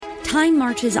Time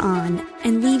marches on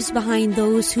and leaves behind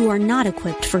those who are not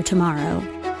equipped for tomorrow.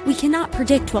 We cannot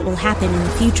predict what will happen in the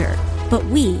future, but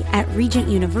we at Regent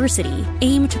University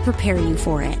aim to prepare you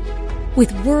for it.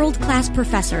 With world-class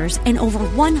professors and over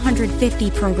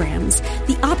 150 programs,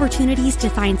 the opportunities to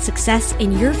find success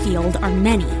in your field are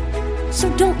many. So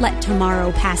don't let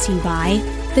tomorrow pass you by.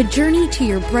 The journey to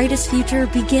your brightest future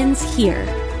begins here.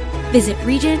 Visit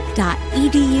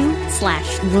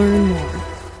regent.edu/learn more.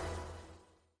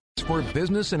 For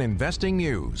business and investing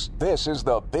news, this is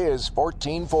the Biz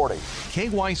 1440.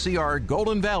 KYCR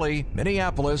Golden Valley,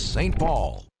 Minneapolis, St.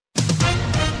 Paul.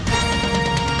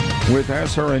 With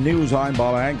SRN News, I'm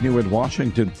Bob Agnew in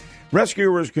Washington.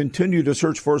 Rescuers continue to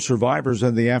search for survivors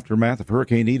in the aftermath of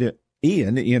Hurricane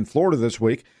Ian in Florida this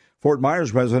week. Fort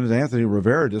Myers resident Anthony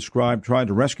Rivera described trying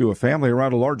to rescue a family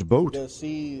around a large boat. To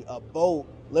see a boat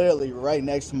literally right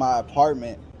next to my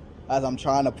apartment as I'm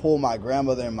trying to pull my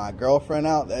grandmother and my girlfriend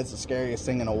out, that's the scariest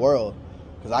thing in the world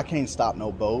because I can't stop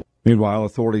no boat. Meanwhile,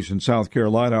 authorities in South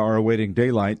Carolina are awaiting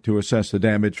daylight to assess the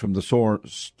damage from the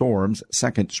storm's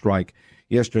second strike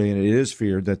yesterday, and it is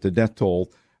feared that the death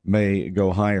toll may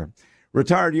go higher.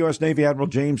 Retired U.S. Navy Admiral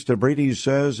James Stavridis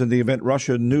says in the event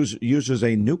Russia uses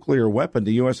a nuclear weapon,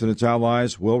 the U.S. and its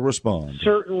allies will respond.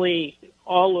 Certainly,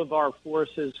 all of our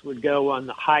forces would go on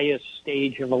the highest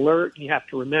stage of alert. You have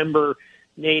to remember,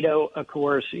 NATO, of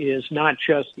course, is not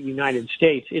just the United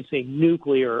States. It's a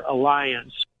nuclear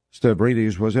alliance.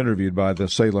 Stavridis was interviewed by the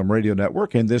Salem Radio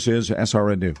Network, and this is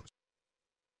SRN News.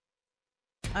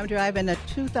 I'm driving a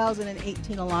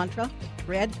 2018 Elantra,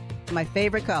 red, my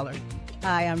favorite color.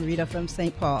 Hi, I'm Rita from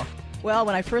St. Paul. Well,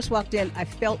 when I first walked in, I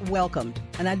felt welcomed,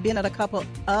 and I'd been at a couple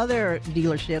other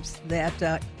dealerships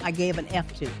that I gave an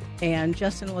F to. And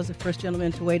Justin was the first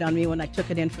gentleman to wait on me when I took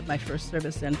it in for my first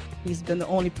service, and he's been the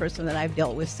only person that I've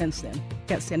dealt with since then.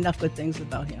 Can't say enough good things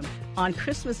about him. On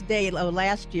Christmas Day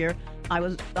last year, I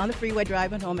was on the freeway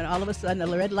driving home, and all of a sudden the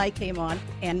red light came on,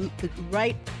 and the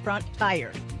right front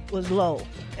tire was low.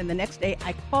 And the next day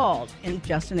I called, and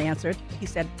Justin answered. He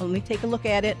said, let me take a look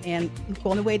at it and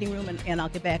go in the waiting room, and I'll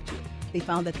get back to you. They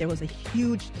found that there was a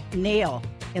huge nail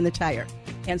in the tire.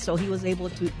 And so he was able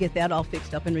to get that all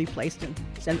fixed up and replaced and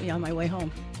sent me on my way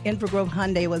home. Invergrove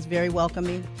Hyundai was very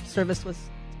welcoming. Service was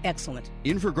excellent.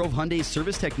 Invergrove Hyundai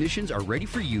service technicians are ready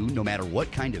for you no matter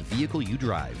what kind of vehicle you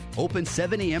drive. Open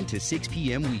 7 a.m. to 6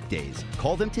 p.m. weekdays.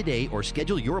 Call them today or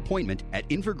schedule your appointment at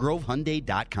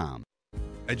InvergroveHyundai.com.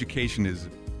 Education is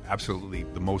absolutely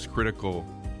the most critical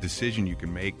decision you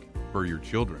can make for your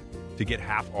children. To get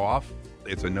half off,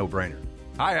 it's a no-brainer.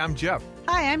 Hi, I'm Jeff.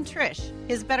 Hi, I'm Trish,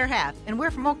 his better half, and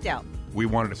we're from Oakdale. We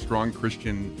wanted a strong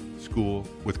Christian school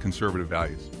with conservative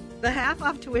values. The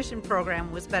half-off tuition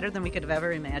program was better than we could have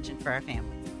ever imagined for our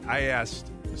family. I asked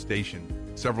the station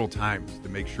several times to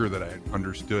make sure that I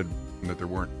understood that there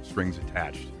weren't strings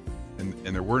attached, and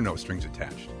there were no strings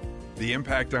attached. The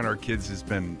impact on our kids has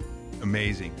been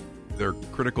amazing. Their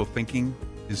critical thinking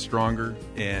is stronger,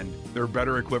 and they're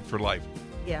better equipped for life.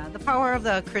 Yeah, the power of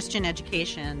the Christian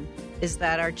education is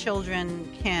that our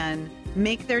children can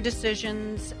make their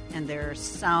decisions, and their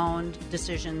sound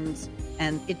decisions,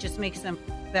 and it just makes them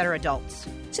better adults.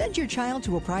 Send your child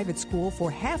to a private school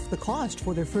for half the cost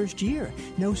for their first year.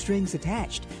 No strings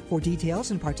attached. For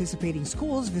details and participating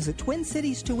schools, visit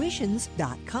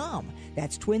TwinCitiesTuitions.com.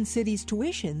 That's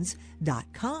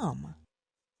TwinCitiesTuitions.com.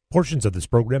 Portions of this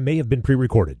program may have been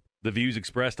pre-recorded. The views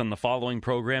expressed on the following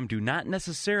program do not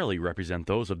necessarily represent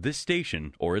those of this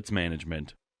station or its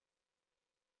management.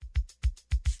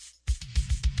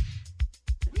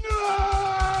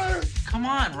 No! Come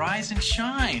on, rise and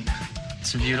shine.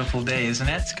 It's a beautiful day, isn't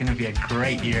it? It's going to be a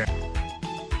great year.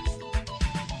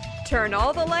 Turn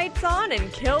all the lights on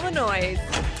and kill the noise.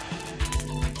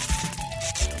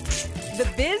 The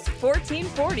Biz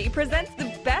 1440 presents the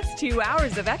best 2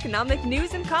 hours of economic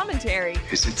news and commentary.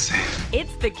 Is it safe?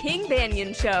 It's the King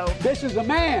Banyan Show. This is the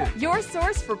man. Your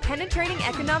source for penetrating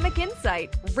economic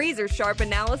insight, razor-sharp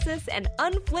analysis, and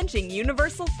unflinching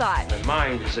universal thought. My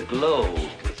mind is aglow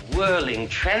with whirling,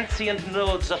 transient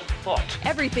nodes of thought.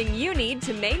 Everything you need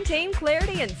to maintain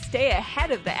clarity and stay ahead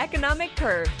of the economic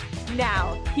curve.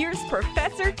 Now, here's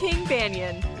Professor King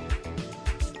Banyan.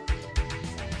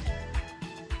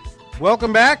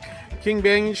 Welcome back, King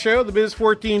Banyan Show, the Biz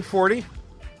 1440.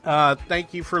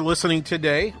 Thank you for listening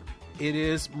today. It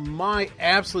is my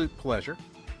absolute pleasure,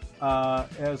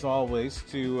 as always,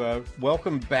 to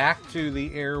welcome back to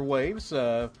the airwaves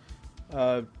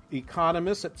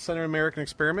economist at Center American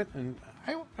Experiment, and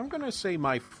I'm going to say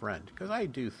my friend, because I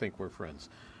do think we're friends,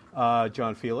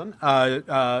 John Phelan.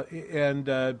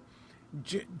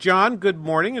 John, good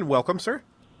morning and welcome, sir.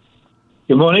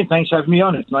 Good morning. Thanks for having me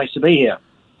on. It's nice to be here.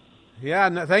 Yeah,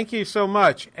 no, thank you so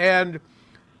much. And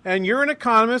you're an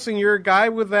economist, and you're a guy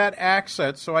with that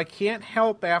accent, so I can't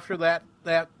help after that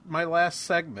my last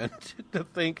segment to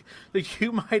think that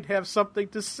you might have something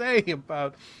to say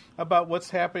about what's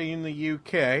happening in the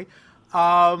UK.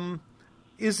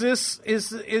 Is this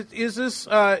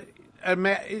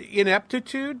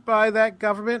ineptitude by that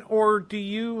government, or do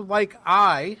you, like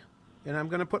and I'm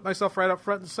going to put myself right up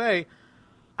front and say,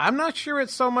 I'm not sure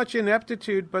it's so much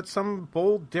ineptitude, but some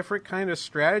bold, different kind of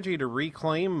strategy to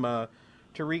reclaim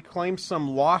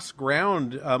some lost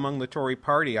ground among the Tory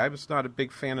party. I was not a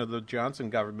big fan of the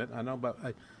Johnson government.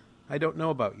 I don't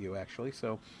know about you, actually.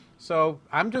 So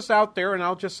I'm just out there, and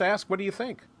I'll just ask, what do you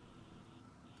think?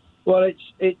 Well,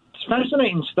 it's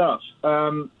fascinating stuff.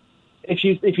 If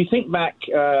you think back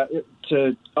to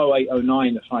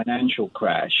 08-09, the financial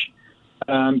crash,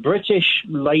 British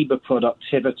labour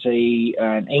productivity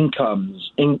and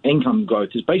income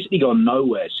growth has basically gone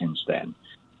nowhere since then.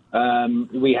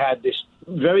 We had this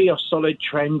very solid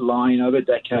trend line over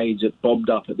decades that bobbed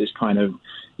up at this kind of,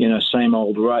 same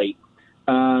old rate,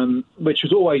 which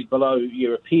was always below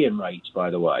European rates, by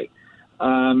the way.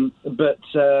 But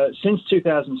since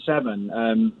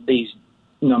 2007, these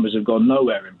numbers have gone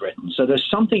nowhere in Britain. So there's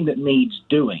something that needs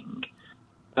doing.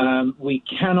 We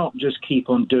cannot just keep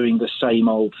on doing the same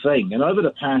old thing. And over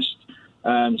the past,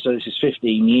 so this is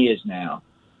 15 years now,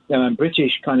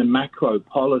 British kind of macro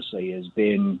policy has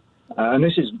been, and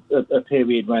this is a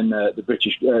period when the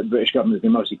British government has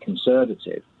been mostly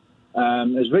conservative,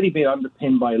 has really been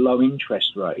underpinned by low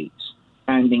interest rates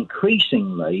and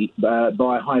increasingly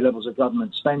by high levels of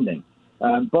government spending.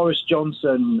 Boris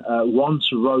Johnson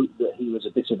once wrote that he was a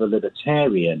bit of a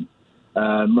libertarian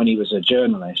when he was a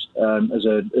journalist. As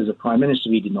a prime minister,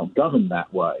 he did not govern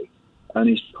that way. And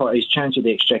his Chancellor of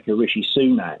the Exchequer, Rishi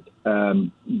Sunak,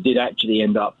 did actually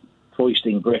end up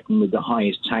foisting Britain with the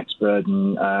highest tax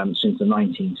burden since the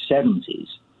 1970s.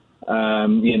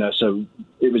 So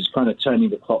it was kind of turning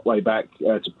the clock way back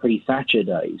to pre-Thatcher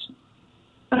days.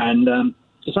 And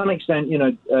to some extent,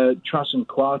 Truss and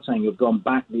Kwarteng have gone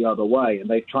back the other way, and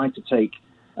they've tried to take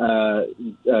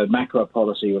macro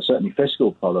policy, or certainly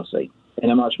fiscal policy, in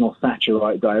a much more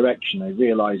Thatcherite direction. They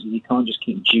realise that you can't just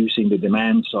keep juicing the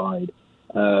demand side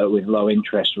with low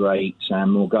interest rates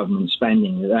and more government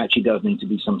spending. There actually does need to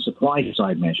be some supply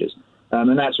side measures,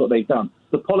 and that's what they've done.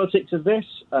 The politics of this,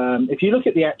 if you look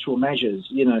at the actual measures,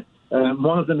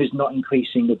 one of them is not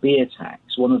increasing the beer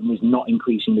tax. One of them is not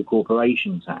increasing the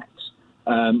corporation tax.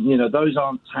 Those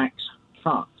aren't tax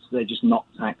cuts. They're just not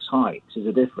tax hikes. There's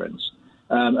a difference.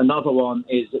 Another one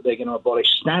is that they're going to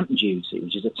abolish stamp duty,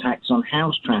 which is a tax on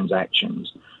house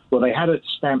transactions. Well, they had a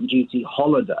stamp duty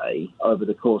holiday over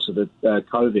the course of the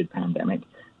COVID pandemic,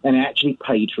 and it actually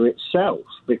paid for itself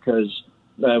because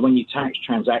when you tax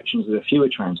transactions, there are fewer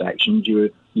transactions.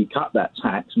 You cut that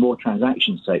tax, more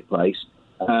transactions take place,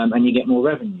 and you get more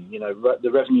revenue.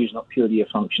 The revenue is not purely a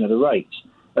function of the rates.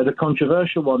 The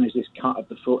controversial one is this cut of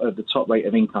the top rate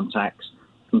of income tax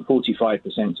from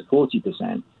 45% to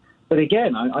 40%. But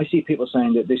again, I see people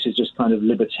saying that this is just kind of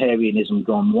libertarianism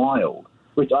gone wild,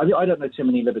 which I don't know too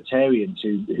many libertarians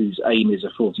whose aim is a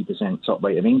 40% top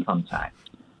rate of income tax.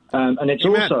 And it's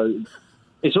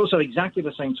also exactly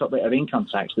the same top rate of income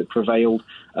tax that prevailed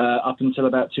up until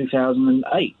about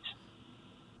 2008.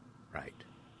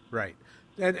 Right.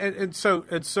 And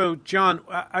so, John,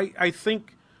 I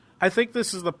think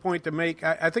this is the point to make.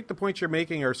 I think the points you're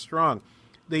making are strong.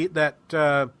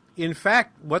 In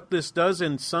fact, what this does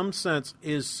in some sense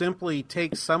is simply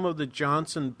take some of the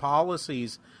Johnson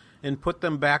policies and put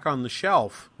them back on the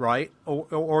shelf, right?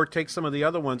 Or take some of the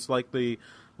other ones like the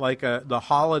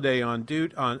holiday on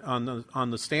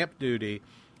the stamp duty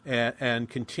and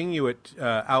continue it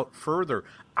out further.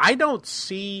 I don't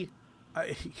see,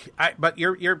 but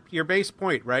your base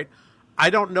point, right? I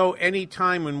don't know any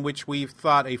time in which we've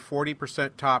thought a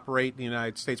 40% top rate in the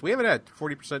United States. We haven't had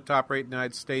 40% top rate in the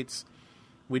United States.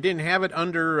 We didn't have it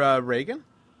under Reagan.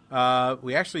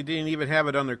 We actually didn't even have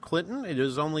it under Clinton. It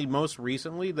is only most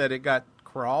recently that it got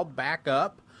crawled back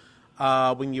up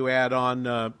when you add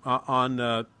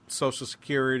on Social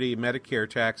Security, Medicare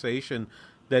taxation,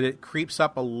 that it creeps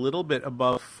up a little bit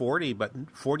above 40, but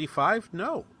 45,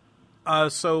 no.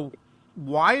 So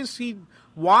why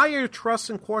are Truss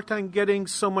and Kwarteng getting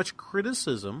so much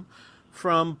criticism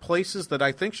from places that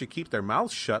I think should keep their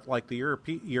mouths shut, like the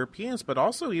Europeans, but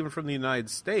also even from the United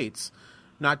States,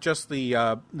 not just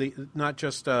Summers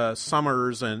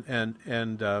and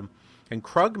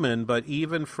Krugman, but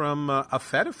even from a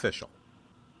Fed official?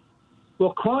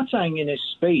 Well, Kwarteng in his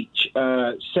speech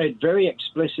said very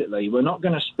explicitly, we're not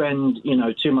going to spend,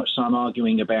 too much time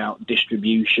arguing about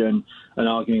distribution and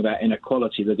arguing about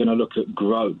inequality. They're going to look at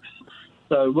growth.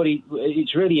 So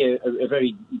it's really a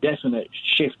very definite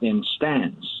shift in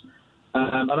stance.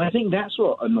 And I think that's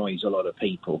what annoys a lot of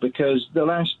people, because the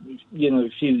last,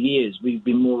 few years we've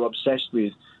been more obsessed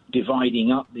with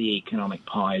dividing up the economic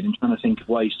pie and trying to think of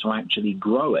ways to actually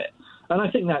grow it. And I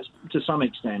think that's, to some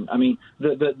extent, I mean,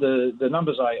 the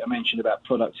numbers I mentioned about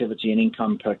productivity and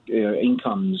incomes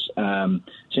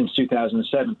since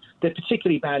 2007, they're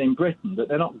particularly bad in Britain, but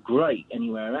they're not great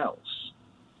anywhere else.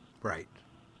 Right.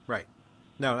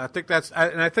 No, I think that's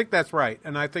right,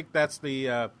 and I think that's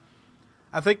the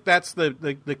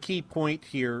key point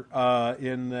here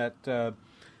in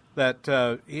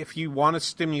that if you want to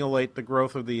stimulate the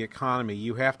growth of the economy,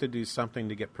 you have to do something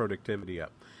to get productivity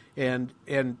up. And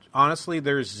honestly,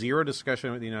 there's zero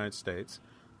discussion with the United States.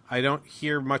 I don't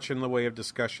hear much in the way of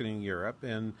discussion in Europe.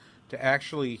 And to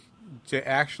actually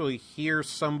hear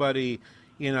somebody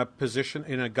in a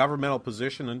governmental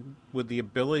position and with the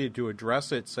ability to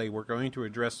address it, say we're going to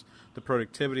address the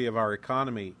productivity of our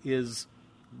economy, is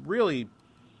really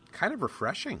kind of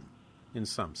refreshing in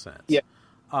some sense. Yeah.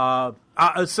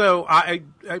 So I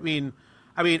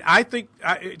think.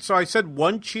 So I said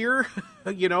one cheer,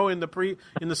 in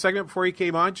the segment before he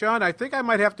came on, John. I think I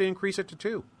might have to increase it to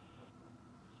 2.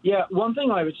 Yeah, one thing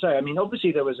I would say, I mean,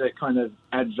 obviously there was a kind of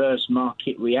adverse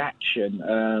market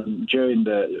reaction during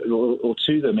or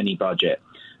to the mini budget,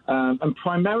 and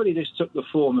primarily this took the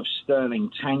form of sterling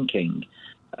tanking.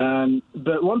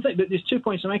 But one thing, there's 2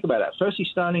 points to make about that. Firstly,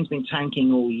 sterling's been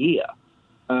tanking all year.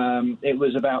 It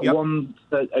was about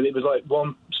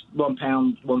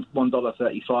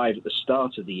 £1.35 at the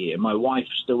start of the year. My wife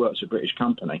still works for a British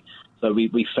company, so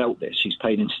we felt this. She's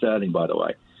paid in sterling, by the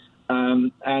way.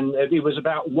 And it was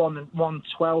about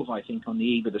 1.12, I think, on the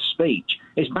eve of the speech.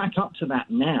 It's back up to that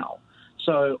now.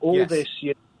 So all this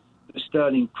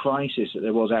sterling crisis that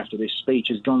there was after this speech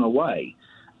has gone away.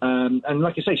 And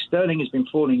like I say, sterling has been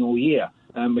falling all year,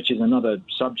 which is another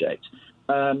subject.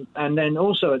 And then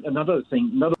also another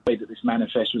way that this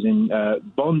manifests was in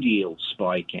bond yields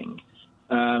spiking.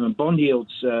 Bond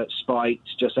yields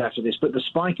spiked just after this, but the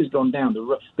spike has gone down.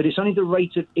 But it's only the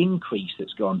rate of increase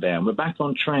that's gone down. We're back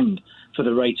on trend for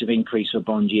the rate of increase for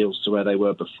bond yields to where they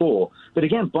were before. But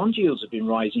again, bond yields have been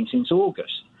rising since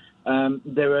August.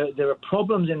 There are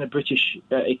problems in the British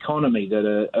economy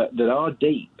that are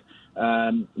deep.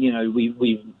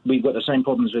 We've got the same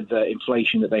problems with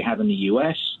inflation that they have in the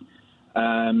US.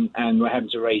 And we're having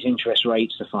to raise interest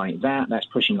rates to fight that. That's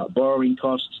pushing up borrowing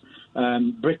costs.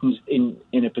 Britain's in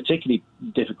a particularly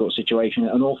difficult situation.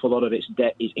 An awful lot of its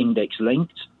debt is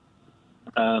index-linked.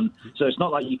 So it's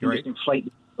not like you can just inflate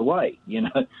it away,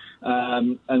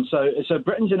 And so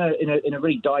Britain's in a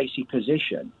really dicey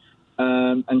position.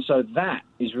 And so that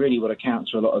is really what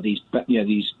accounts for a lot of these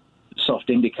soft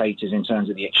indicators in terms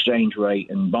of the exchange rate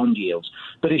and bond yields.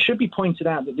 But it should be pointed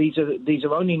out that these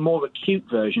are only more acute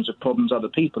versions of problems other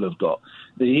people have got.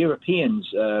 The Europeans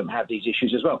have these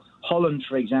issues as well. Holland,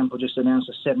 for example, just announced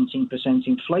a 17%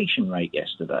 inflation rate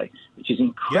yesterday, which is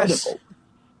incredible.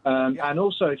 Yes. And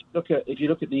also, if you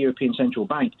look at the European Central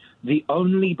Bank, the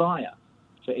only buyer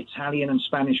for Italian and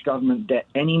Spanish government debt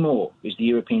anymore is the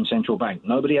European Central Bank.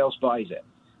 Nobody else buys it.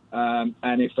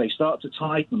 And if they start to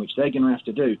tighten, which they're going to have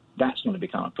to do, that's going to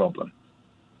become a problem.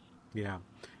 Yeah.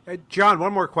 John,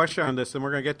 one more question on this, and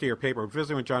we're going to get to your paper. We're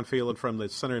visiting with John Phelan from the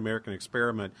Center American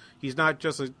Experiment. He's not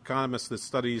just an economist that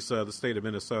studies the state of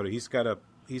Minnesota. He's got a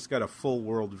full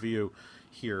world view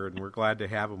here, and we're glad to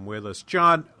have him with us.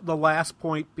 John, the last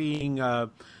point being,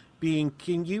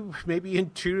 can you maybe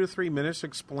in 2 to 3 minutes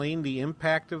explain the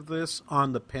impact of this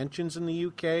on the pensions in the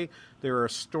UK? There are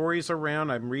stories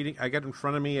around. I got in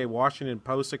front of me a Washington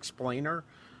Post explainer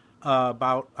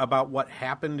about what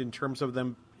happened in terms of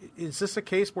them. Is this a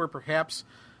case where perhaps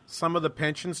some of the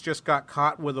pensions just got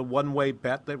caught with a one-way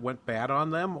bet that went bad on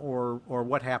them, or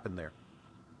what happened there?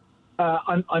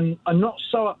 I'm not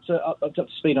so up to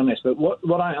speed on this, but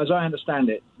as I understand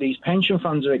it, these pension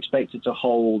funds are expected to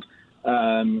hold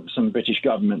some British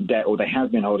government debt, or they have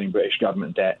been holding British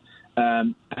government debt.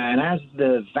 And as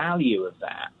the value of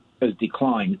that has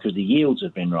declined because the yields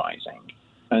have been rising,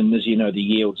 and as you know, the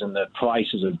yields and the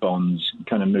prices of bonds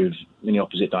kind of move in the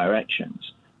opposite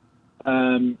directions.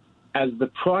 As the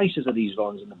prices of these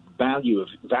bonds and the value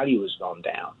has gone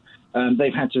down,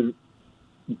 they've had to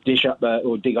dig up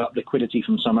liquidity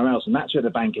from somewhere else, and that's where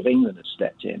the Bank of England has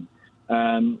stepped in.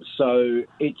 So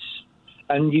it's.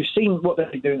 And you've seen what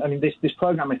they're doing. I mean, this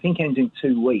program, I think, ends in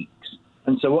 2 weeks.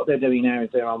 And so what they're doing now is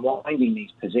they're unwinding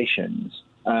these positions.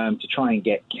 to try and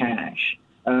get cash,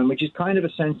 which is kind of a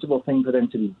sensible thing for them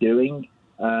to be doing,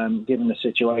 given the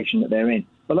situation that they're in.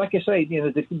 But like I say,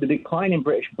 the decline in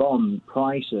British bond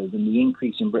prices and the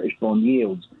increase in British bond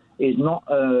yields is not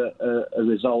a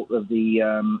result of the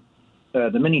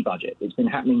mini budget. It's been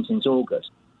happening since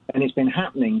August. And it's been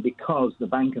happening because the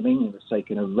Bank of England has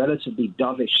taken a relatively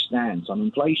dovish stance on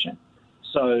inflation.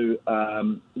 So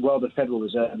while the Federal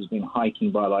Reserve has been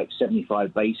hiking by like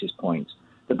 75 basis points,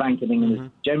 the Bank of England has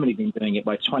generally been doing it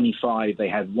by 25. They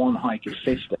had one hike of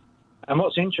 50. And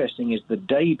what's interesting is the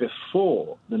day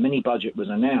before the mini budget was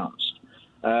announced,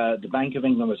 the Bank of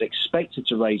England was expected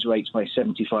to raise rates by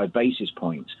 75 basis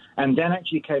points, and then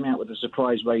actually came out with a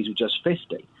surprise raise of just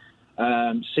 50.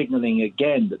 Signaling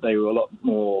again that they were a lot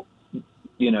more,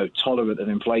 tolerant of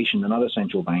inflation than other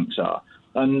central banks are.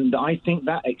 And I think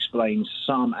that explains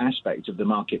some aspect of the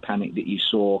market panic that you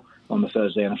saw on the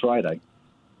Thursday and the Friday.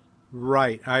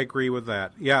 Right, I agree with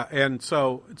that. Yeah, and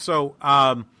so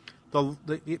the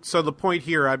point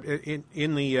here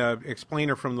in the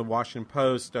explainer from the Washington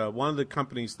Post, one of the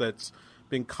companies that's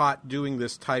been caught doing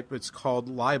this type, it's called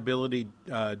liability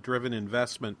driven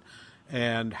investment.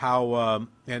 And how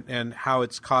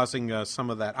it's causing some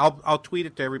of that. I'll tweet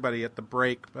it to everybody at the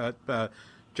break, but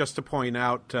just to point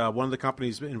out, one of the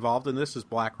companies involved in this is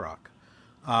BlackRock.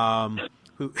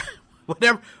 Who,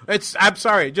 whatever. I'm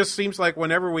sorry. It just seems like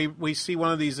whenever we see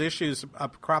one of these issues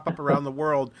crop up around the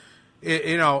world,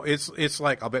 it's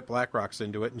like I'll bet BlackRock's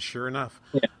into it, and sure enough.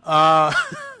 Yeah.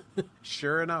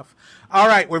 Sure enough. All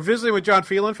right, we're visiting with John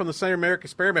Phelan from the Center America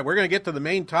Experiment. We're going to get to the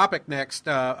main topic next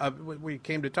we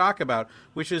came to talk about,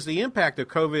 which is the impact of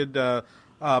COVID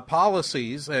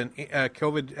policies and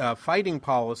COVID fighting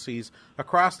policies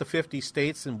across the 50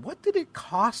 states, and what did it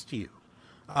cost you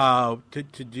to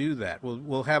do that?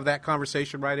 We'll have that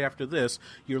conversation right after this.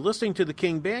 You're listening to the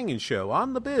King Banyan Show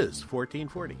on the Biz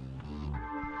 1440.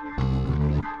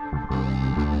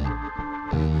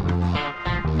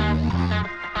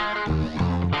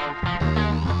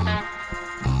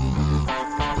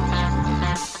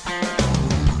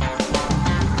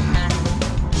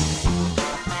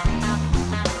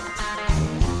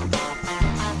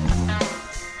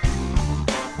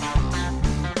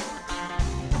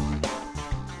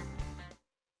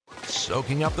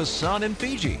 Soaking up the sun in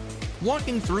Fiji,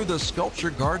 walking through the sculpture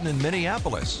garden in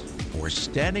Minneapolis, or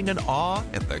standing in awe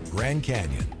at the Grand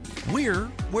Canyon. We're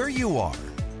where you are.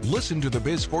 Listen to the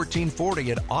Biz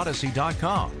 1440 at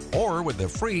Odyssey.com or with the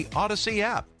free Odyssey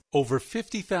app. Over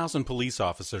 50,000 police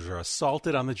officers are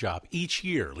assaulted on the job each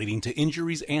year, leading to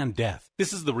injuries and death.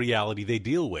 This is the reality they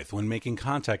deal with when making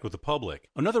contact with the public.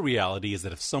 Another reality is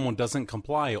that if someone doesn't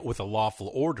comply with a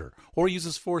lawful order or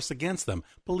uses force against them,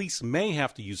 police may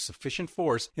have to use sufficient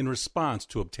force in response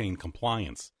to obtain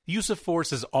compliance. Use of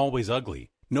force is always ugly.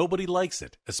 Nobody likes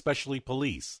it, especially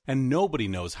police, and nobody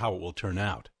knows how it will turn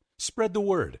out. Spread the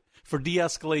word. For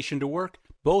de-escalation to work,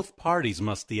 both parties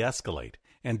must de-escalate.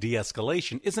 And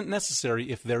de-escalation isn't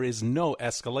necessary if there is no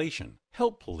escalation.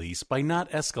 Help police by not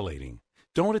escalating.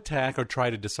 Don't attack or try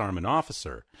to disarm an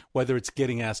officer. Whether it's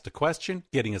getting asked a question,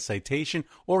 getting a citation,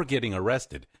 or getting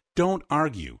arrested, don't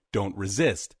argue, don't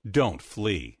resist, don't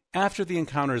flee. After the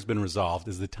encounter has been resolved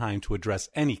is the time to address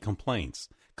any complaints.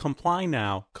 Comply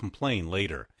now, complain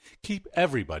later. Keep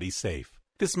everybody safe.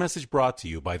 This message brought to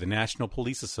you by the National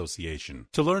Police Association.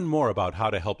 To learn more about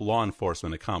how to help law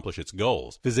enforcement accomplish its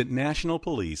goals, visit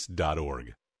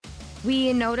nationalpolice.org.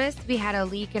 We noticed we had a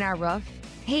leak in our roof.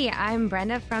 Hey, I'm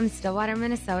Brenda from Stillwater,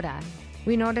 Minnesota.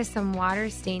 We noticed some water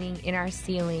staining in our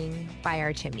ceiling by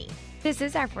our chimney. This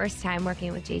is our first time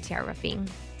working with JTR Roofing.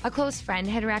 A close friend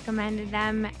had recommended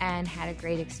them and had a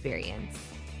great experience.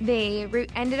 They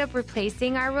ended up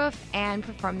replacing our roof and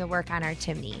performed the work on our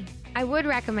chimney. I would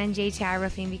recommend JTR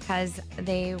Roofing because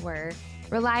they were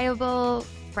reliable,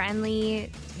 friendly,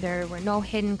 there were no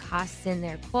hidden costs in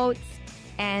their quotes,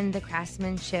 and the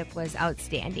craftsmanship was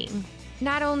outstanding.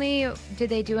 Not only did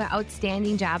they do an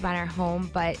outstanding job on our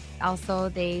home, but also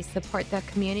they support the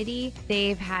community.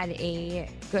 They've had a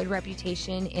good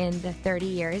reputation in the 30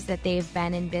 years that they've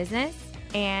been in business,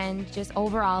 and just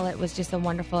overall, it was just a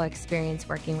wonderful experience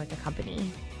working with the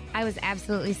company. I was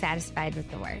absolutely satisfied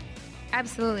with the work.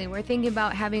 Absolutely. We're thinking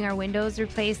about having our windows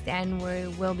replaced, and we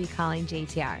will be calling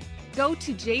JTR. Go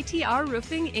to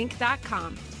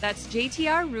jtrroofinginc.com. That's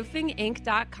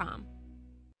jtrroofinginc.com.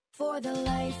 For the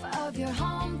life of your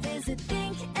home, visit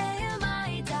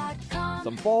thinkami.com.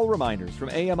 Some fall reminders from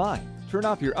AMI. turn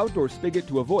off your outdoor spigot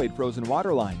to avoid frozen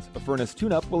water lines. A furnace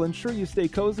tune-up will ensure you stay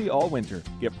cozy all winter.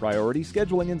 Get priority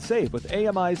scheduling and save with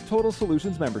AMI's Total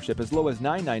Solutions membership as low as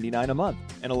 $9.99 a month.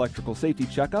 An electrical safety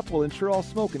checkup will ensure all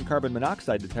smoke and carbon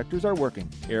monoxide detectors are working.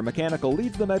 Air Mechanical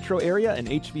leads the metro area in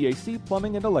HVAC,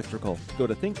 plumbing, and electrical. Go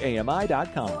to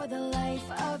thinkami.com. For the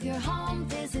life of your home,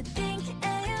 visit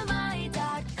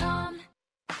thinkami.com.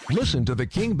 Listen to the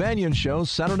King Banyan Show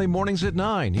Saturday mornings at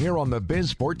 9 here on the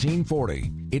Biz 1440.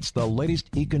 It's the latest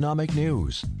economic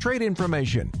news, trade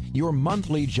information, your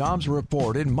monthly jobs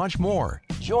report, and much more.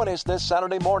 Join us this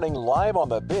Saturday morning live on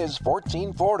the Biz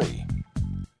 1440.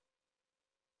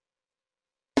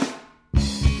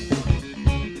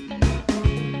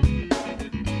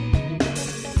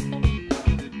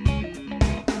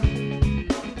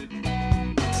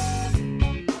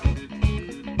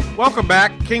 Welcome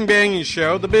back, King Banyan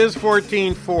Show, the Biz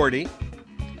 1440.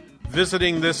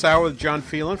 Visiting this hour with John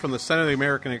Phelan from the Center of the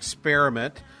American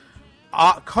Experiment,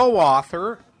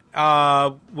 co-author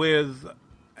with,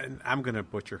 and I'm going to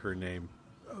butcher her name,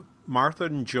 Martha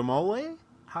Njamole?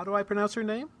 How do I pronounce her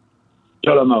name?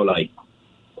 Njamole.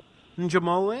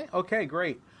 Njamole? Okay,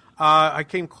 great. I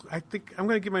think I'm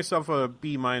going to give myself a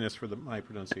B- for my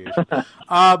pronunciation.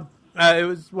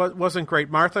 It wasn't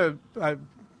great. Martha,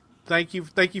 Thank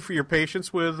you for your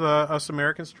patience with us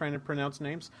Americans trying to pronounce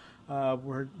names.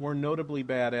 We're notably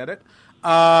bad at it.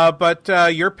 But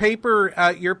your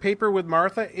paper with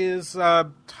Martha is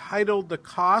titled "The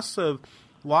Costs of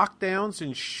Lockdowns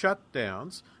and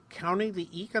Shutdowns: Counting the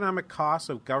Economic Costs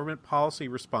of Government Policy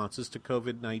Responses to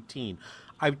COVID-19."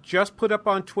 I've just put up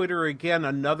on Twitter again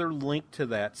another link to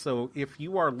that. So if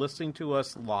you are listening to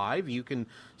us live, you can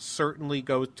certainly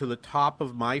go to the top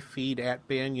of my feed at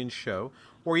Banyan Show.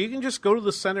 Or you can just go to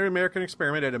the Center of American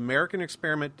Experiment at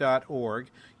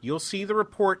americanexperiment.org. You'll see the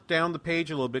report down the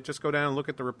page a little bit. Just go down and look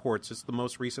at the reports. It's the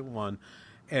most recent one,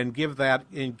 and give that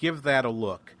a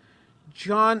look.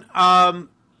 John,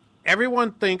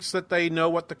 everyone thinks that they know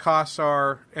what the costs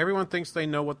are. Everyone thinks they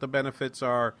know what the benefits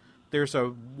are. There's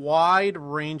a wide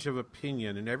range of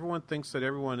opinion, and everyone thinks that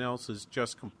everyone else is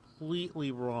just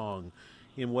completely wrong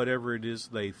in whatever it is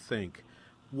they think.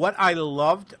 What I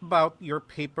loved about your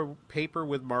paper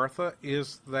with Martha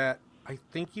is that I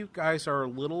think you guys are a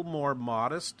little more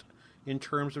modest in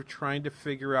terms of trying to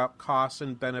figure out costs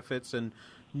and benefits and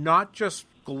not just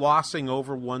glossing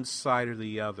over one side or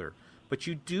the other. But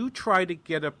you do try to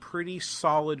get a pretty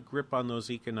solid grip on those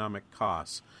economic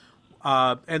costs.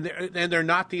 And they're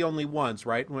not the only ones,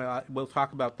 right? We'll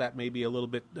talk about that maybe a little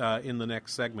bit in the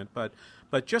next segment. But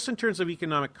just in terms of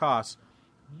economic costs,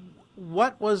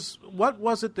 what was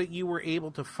it that you were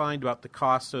able to find about the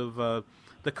cost of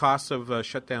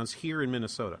shutdowns here in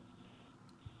Minnesota?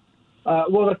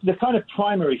 Well, the kind of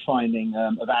primary finding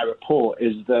of our report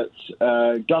is that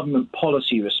government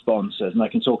policy responses, and I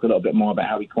can talk a little bit more about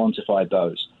how we quantified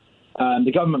those.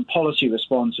 The government policy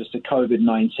responses to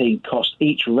COVID-19 cost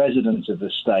each resident of the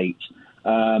state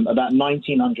about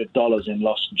 $1,900 in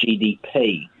lost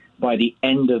GDP by the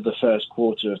end of the first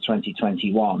quarter of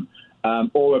 2021.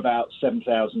 Or about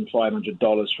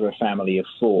 $7,500 for a family of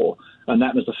four. And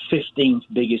that was the 15th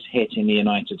biggest hit in the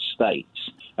United States.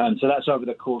 So that's over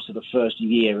the course of the first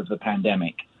year of the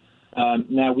pandemic.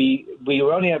 Now, we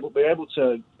were able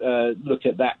to look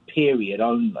at that period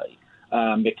only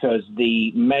because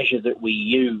the measure that we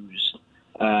used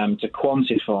to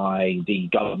quantify the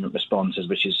government responses,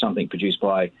 which is something produced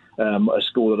by a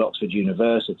school at Oxford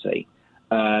University,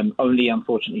 only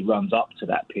unfortunately runs up to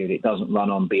that period. It doesn't run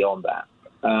on beyond that.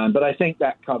 But I think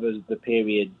that covers the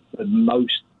period for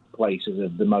most places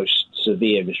of the most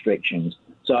severe restrictions.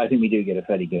 So I think we do get a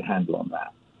fairly good handle on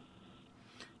that.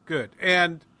 Good.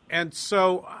 And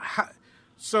so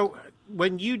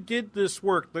when you did this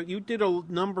work, you did a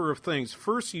number of things.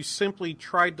 First, you simply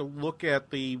tried to look at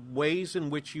the ways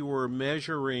in which you were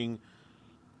measuring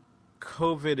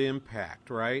COVID impact,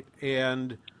 right?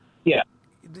 And yeah.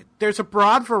 There's a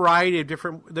broad variety of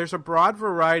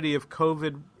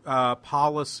COVID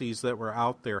policies that were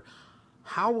out there.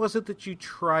 How was it that you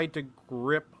tried to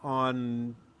grip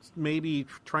on maybe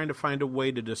trying to find a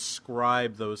way to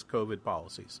describe those COVID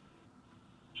policies?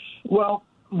 Well,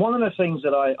 one of the things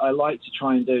that I like to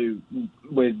try and do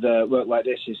with work like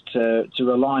this is to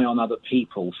rely on other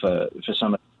people for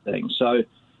some of the things. So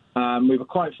we were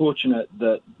quite fortunate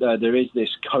that there is this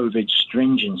COVID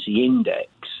stringency index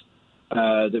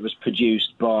that was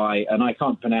produced by, and I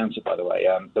can't pronounce it, by the way,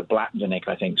 the Blackvinick,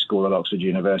 I think, School at Oxford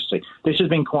University. This has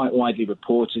been quite widely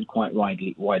reported, quite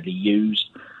widely used.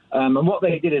 And what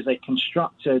they did is they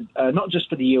constructed, not just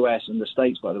for the US and the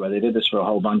States, by the way, they did this for a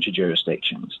whole bunch of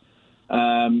jurisdictions,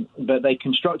 but they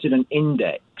constructed an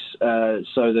index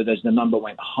so that as the number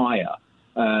went higher,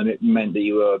 it meant that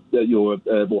your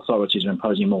authorities were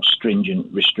imposing more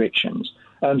stringent restrictions.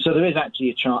 So there is actually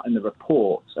a chart in the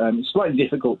report. It's slightly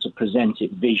difficult to present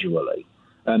it visually.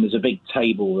 There's a big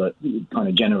table that kind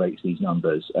of generates these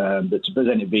numbers, but to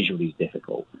present it visually is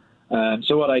difficult.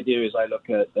 So what I do is I look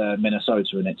at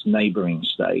Minnesota and its neighboring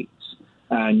states,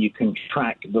 and you can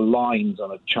track the lines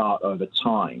on a chart over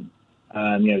time,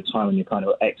 time on your kind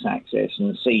of x-axis,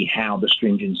 and see how the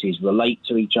stringencies relate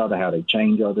to each other, how they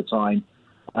change over time.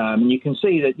 And you can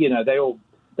see that,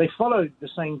 they follow the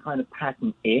same kind of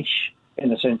pattern-ish, in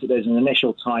the sense that there's an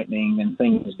initial tightening and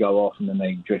things go off and then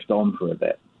they drift on for a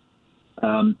bit.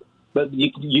 But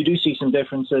you do see some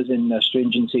differences in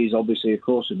stringencies, obviously, of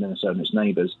course, with Minnesota and its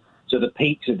neighbors. So the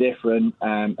peaks are different,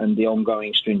 and the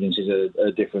ongoing stringencies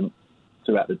are different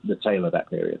throughout the tail of that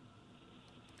period.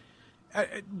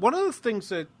 One of the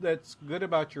things that's good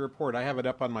about your report, I have it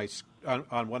up on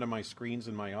on one of my screens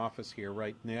in my office here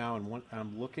right now, and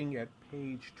I'm looking at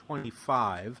page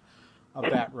 25 of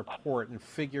that report in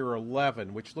Figure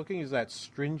 11, which looking at that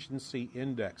stringency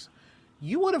index.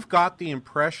 You would have got the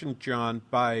impression, John,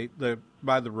 by the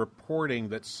reporting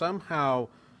that somehow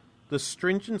the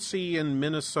stringency in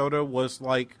Minnesota was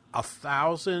like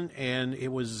 1,000 and it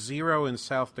was 0 in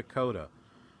South Dakota.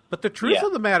 But the truth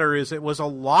of the matter is it was a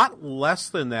lot less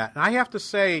than that. And I have to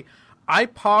say, I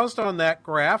paused on that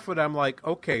graph and I'm like,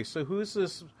 okay, so who's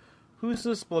this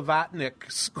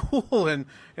Blavatnik school and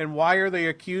why are they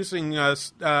accusing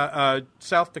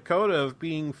South Dakota of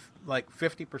being like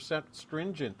 50%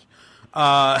 stringent?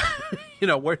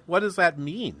 What does that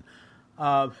mean?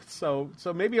 So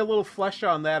maybe a little flesh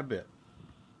on that a bit.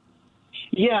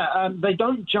 Yeah, they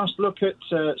don't just look at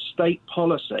state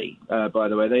policy, by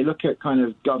the way. They look at kind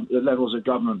of the levels of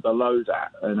government below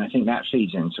that, and I think that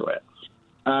feeds into it.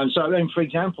 For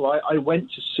example, I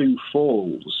went to Sioux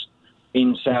Falls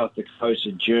in South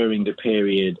Dakota during the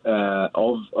period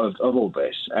of all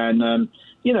this. And,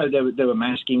 there were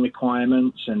masking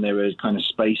requirements and there were kind of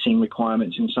spacing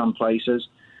requirements in some places.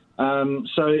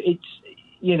 So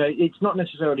it's not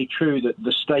necessarily true that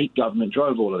the state government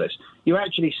drove all of this. You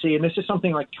actually see, and this is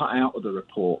something I cut out of the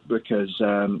report because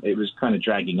it was kind of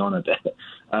dragging on a bit,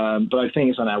 but I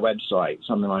think it's on our website,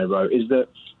 something I wrote, is that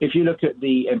if you look at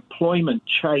the employment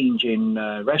change in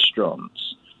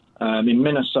restaurants in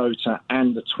Minnesota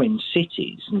and the Twin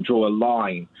Cities and draw a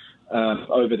line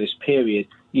over this period,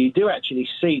 you do actually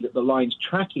see that the lines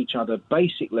track each other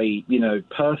basically,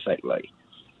 perfectly,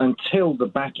 until the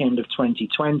back end of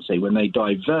 2020 when they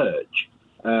diverge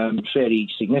fairly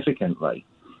significantly.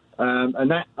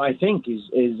 And that, I think,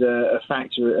 is a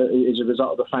factor, is a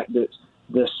result of the fact that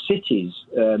the cities,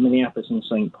 Minneapolis and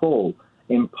St. Paul,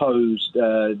 imposed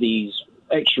these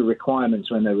extra requirements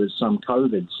when there was some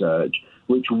COVID surge,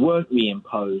 which weren't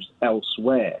reimposed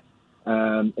elsewhere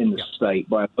in the state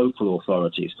by local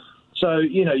authorities. So,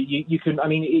 you can,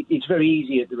 it's very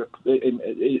easy at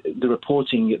the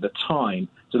reporting at the time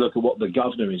to look at what the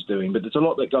governor is doing, but there's a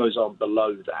lot that goes on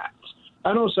below that.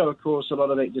 And also, of course, a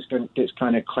lot of it just gets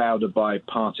kind of clouded by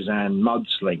partisan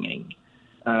mudslinging.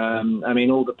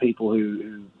 All the people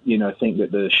who think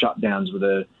that the shutdowns were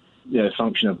the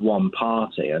function of one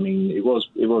party. It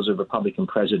was a Republican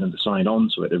president that signed on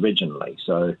to it originally,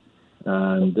 so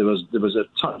there was a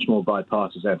touch more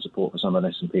bipartisan support for some of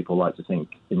this than people like to think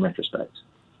in retrospect.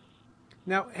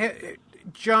 Now,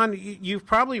 John, you've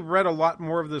probably read a lot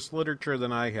more of this literature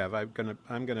than I have.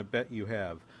 I'm gonna bet you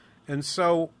have, and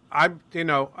so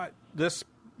this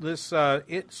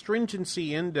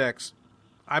stringency index,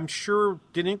 I'm sure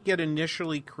didn't get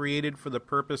initially created for the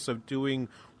purpose of doing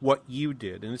what you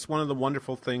did. And it's one of the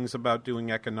wonderful things about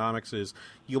doing economics is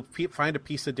you'll find a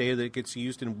piece of data that gets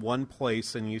used in one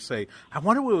place and you say, I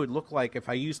wonder what it would look like if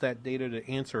I used that data to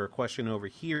answer a question over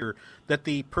here that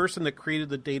the person that created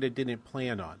the data didn't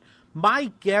plan on.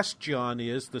 My guess, John,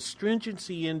 is the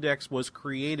stringency index was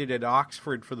created at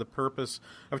Oxford for the purpose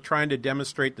of trying to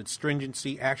demonstrate that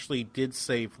stringency actually did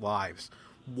save lives.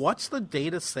 What's the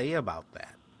data say about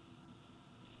that?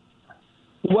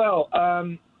 Well,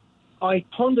 I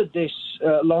pondered this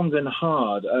long and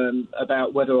hard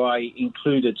about whether I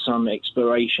included some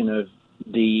exploration of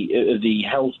the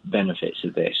health benefits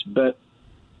of this. But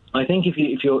I think if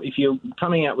you're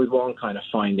coming out with one kind of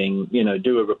finding,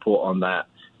 do a report on that.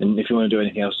 And if you want to do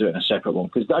anything else, do it in a separate one.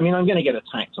 Because I'm going to get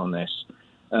attacked on this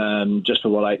just for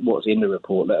what's in the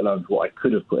report, let alone for what I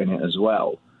could have put in it as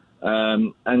well.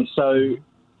 And so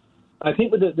I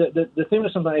think the thing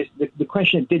with something is the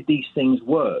question of did these things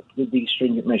work? Did these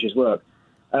stringent measures work?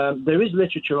 There is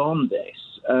literature on this.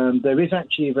 There is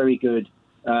actually a very good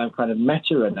kind of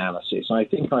meta-analysis. I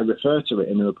think I refer to it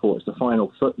in the report as the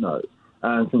final footnote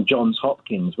from Johns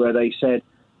Hopkins, where they said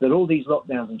that all these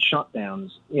lockdowns and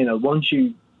shutdowns, once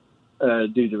you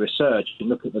do the research and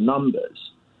look at the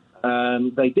numbers,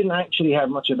 they didn't actually have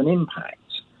much of an impact.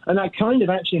 And that kind of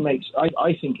actually makes,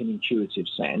 I think, an intuitive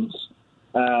sense.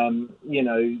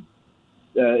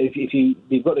 If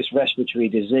you've got this respiratory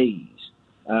disease,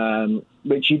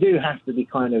 which you do have to be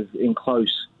kind of in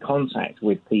close contact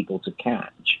with people to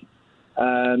catch,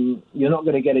 you're not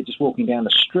going to get it just walking down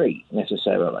the street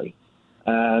necessarily.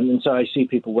 And so I see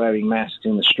people wearing masks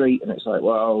in the street, and it's like,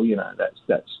 well,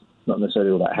 that's not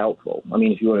necessarily all that helpful. I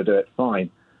mean, if you want to do it, fine.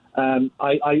 I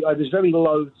was very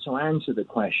loath to answer the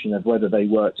question of whether they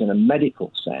worked in a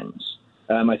medical sense.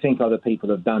 I think other people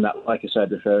have done that, like I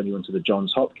said, referring you to the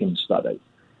Johns Hopkins study.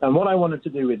 And what I wanted to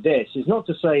do with this is not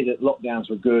to say that lockdowns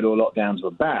were good or lockdowns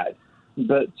were bad,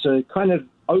 but to kind of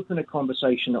open a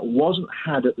conversation that wasn't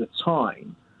had at the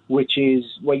time, which is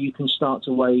where you can start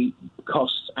to weigh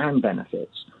costs and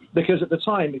benefits. Because at the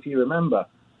time, if you remember,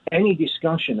 any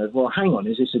discussion of, well, hang on,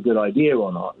 is this a good idea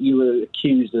or not? You were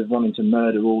accused of wanting to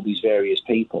murder all these various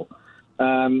people.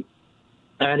 And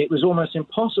it was almost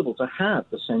impossible to have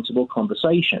a sensible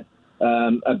conversation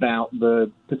about the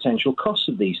potential costs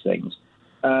of these things,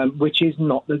 which is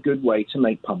not the good way to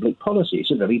make public policy.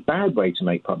 It's a very bad way to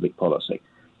make public policy.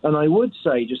 And I would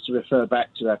say, just to refer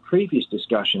back to our previous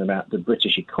discussion about the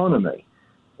British economy,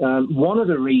 one of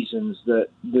the reasons that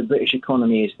the British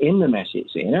economy is in the mess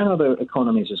it's in, and other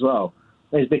economies as well,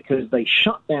 is because they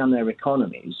shut down their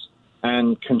economies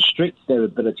and constrict their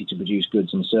ability to produce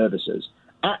goods and services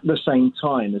at the same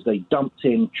time as they dumped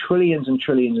in trillions and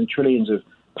trillions and trillions of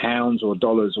pounds or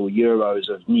dollars or euros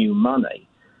of new money.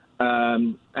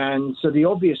 And so the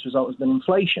obvious result has been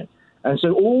inflation. And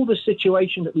so all the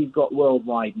situation that we've got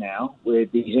worldwide now,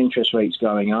 with these interest rates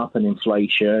going up and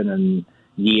inflation and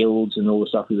yields and all the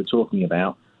stuff we were talking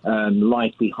about,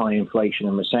 likely high inflation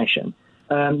and recession,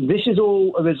 this is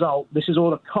all a result, this is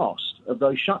all a cost of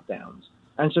those shutdowns.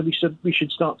 And so we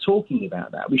should start talking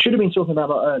about that. We should have been talking about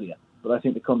that earlier, but I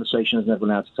think the conversation has never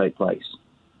allowed to take place.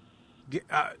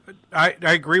 I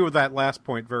agree with that last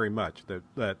point very much,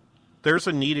 that there's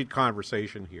a needed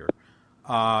conversation here.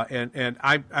 And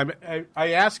I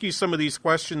ask you some of these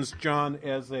questions, John,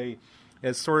 as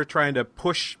sort of trying to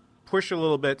push a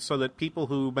little bit so that people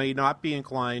who may not be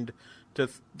inclined to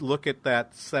look at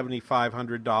that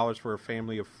 $7,500 for a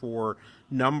family of four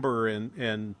number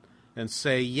and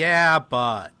say, yeah,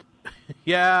 but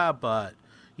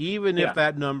even if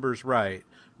that number's right.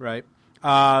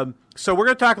 So we're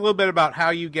going to talk a little bit about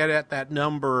how you get at that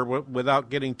number without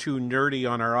getting too nerdy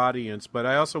on our audience. But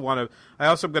I also going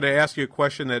to ask you a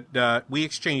question that we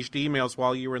exchanged emails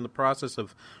while you were in the process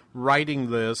of writing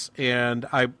this, and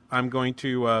I'm going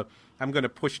to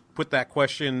put that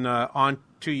question on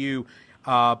to you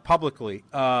publicly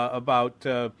about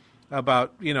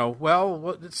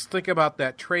let's think about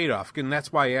that trade-off, and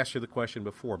that's why I asked you the question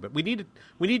before. But we need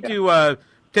to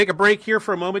take a break here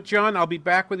for a moment, John. I'll be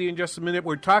back with you in just a minute.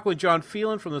 We're talking with John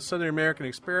Phelan from the Southern American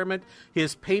Experiment.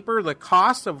 His paper, The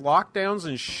Cost of Lockdowns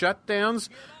and Shutdowns,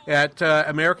 at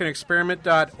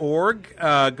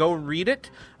americanexperiment.org. Go read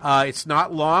it. It's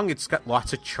not long. It's got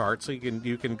lots of charts, so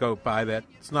you can go buy that.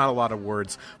 It's not a lot of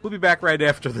words. We'll be back right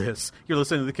after this. You're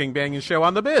listening to The King Banyan Show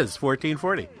on The Biz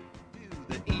 1440.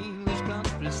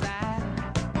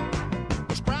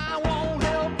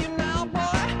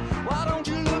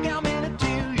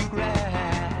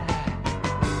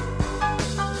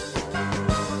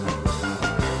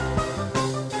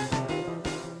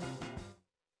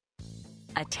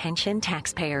 Attention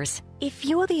taxpayers. If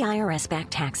you owe the IRS back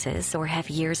taxes or have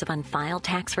years of unfiled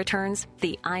tax returns,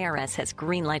 the IRS has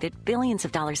greenlighted billions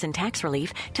of dollars in tax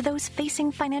relief to those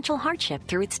facing financial hardship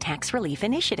through its tax relief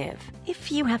initiative.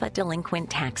 If you have a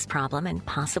delinquent tax problem and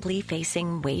possibly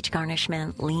facing wage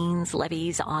garnishment, liens,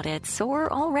 levies, audits,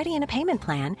 or already in a payment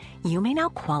plan, you may now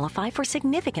qualify for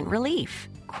significant relief.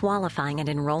 Qualifying and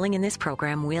enrolling in this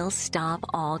program will stop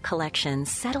all collections,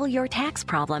 settle your tax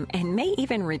problem, and may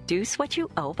even reduce what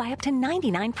you owe by up to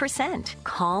 99%.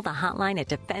 Call the hotline at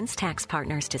Defense Tax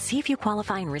Partners to see if you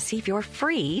qualify and receive your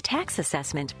free tax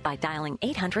assessment by dialing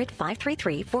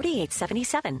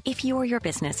 800-533-4877. If you or your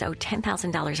business owe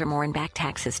 $10,000 or more in back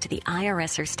taxes to the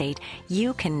IRS or state,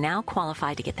 you can now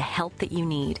qualify to get the help that you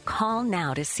need. Call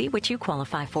now to see what you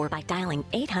qualify for by dialing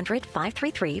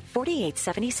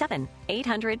 800-533-4877.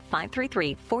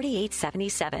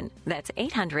 800-533-4877. That's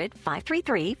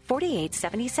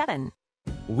 800-533-4877.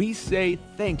 We say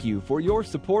thank you for your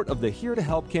support of the Here to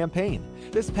Help campaign.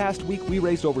 This past week, we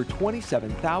raised over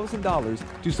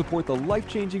 $27,000 to support the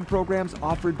life-changing programs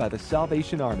offered by the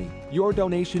Salvation Army. Your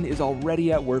donation is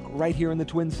already at work right here in the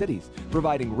Twin Cities,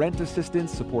 providing rent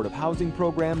assistance, supportive housing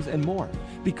programs, and more.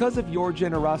 Because of your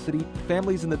generosity,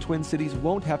 families in the Twin Cities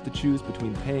won't have to choose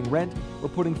between paying rent or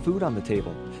putting food on the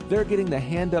table. They're getting the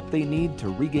hand up they need to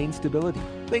regain stability.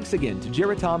 Thanks again to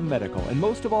Geritom Medical, and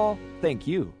most of all, thank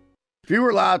you. If you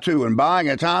were lied to when buying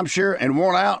a timeshare and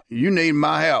want out, you need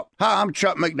my help. Hi, I'm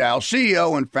Chuck McDowell,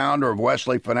 CEO and founder of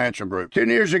Wesley Financial Group. 10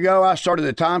 years ago, I started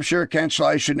the timeshare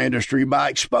cancellation industry by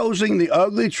exposing the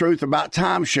ugly truth about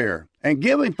timeshare and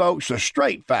giving folks the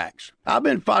straight facts. I've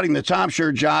been fighting the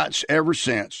timeshare giants ever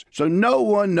since, so no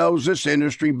one knows this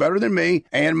industry better than me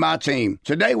and my team.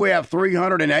 Today, we have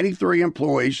 383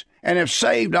 employees and have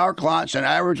saved our clients an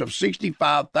average of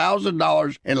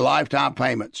 $65,000 in lifetime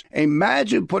payments.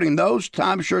 Imagine putting those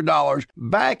timeshare dollars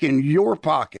back in your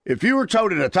pocket. If you were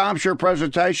told at a timeshare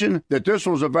presentation that this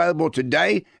was available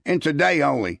today and today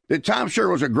only, that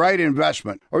timeshare was a great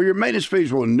investment, or your maintenance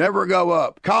fees will never go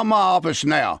up, call my office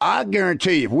now. I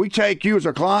guarantee you, if we take you as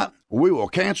a client, we will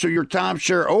cancel your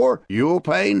timeshare or you'll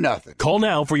pay nothing. Call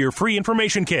now for your free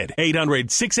information kit.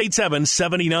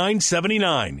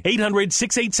 800-687-7979.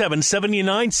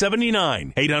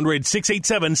 800-687-7979.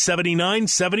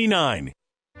 800-687-7979.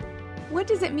 What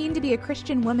does it mean to be a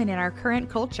Christian woman in our current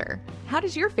culture? How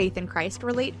does your faith in Christ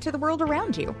relate to the world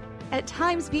around you? At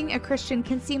times, being a Christian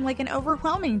can seem like an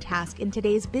overwhelming task in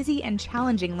today's busy and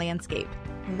challenging landscape.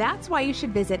 That's why you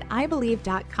should visit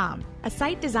ibelieve.com, a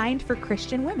site designed for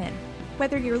Christian women.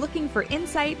 Whether you're looking for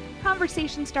insight,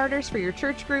 conversation starters for your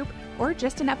church group, or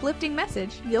just an uplifting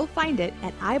message, you'll find it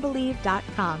at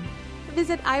ibelieve.com.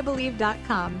 Visit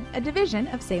ibelieve.com, a division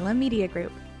of Salem Media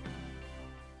Group.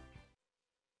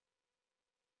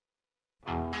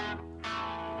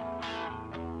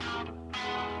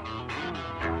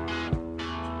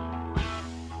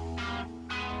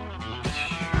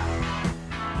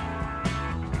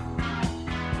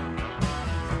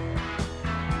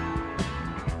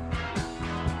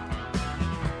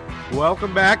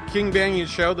 Welcome back, King Banyan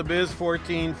Show, the Biz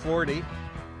 1440.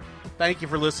 Thank you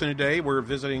for listening today. We're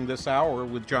visiting this hour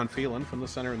with John Phelan from the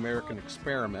Center of American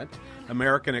Experiment.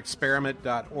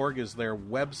 AmericanExperiment.org is their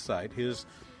website. His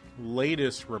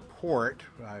latest report,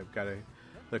 I've got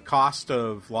the cost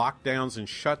of lockdowns and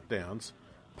shutdowns,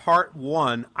 Part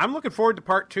 1. I'm looking forward to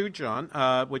Part 2, John,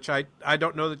 which I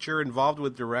don't know that you're involved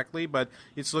with directly, but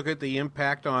it's looking at the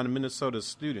impact on Minnesota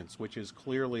students, which is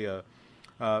clearly a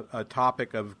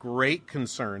topic of great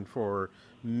concern for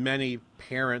many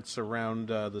parents around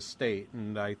the state,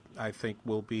 and I think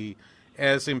will be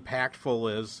as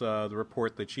impactful as the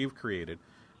report that you've created.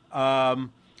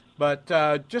 But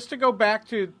just to go back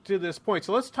to this point,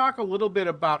 so let's talk a little bit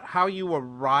about how you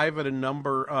arrive at a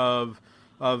number of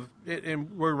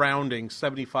and we're rounding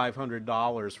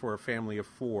 $7,500 for a family of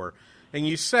four. And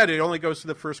you said it only goes to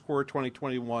the first quarter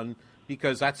 2021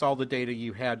 because that's all the data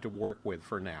you had to work with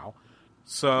for now.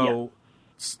 So,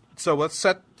 so let's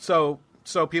set so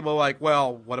people are like,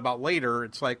 well, what about later?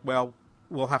 It's like, well,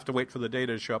 we'll have to wait for the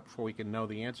data to show up before we can know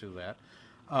the answer to that,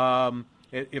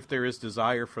 if there is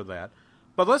desire for that.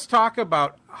 But let's talk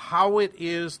about how it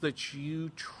is that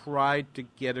you tried to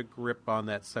get a grip on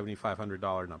that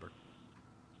 $7,500 number.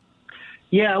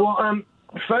 Yeah, well,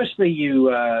 firstly,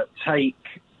 you take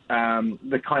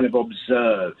the kind of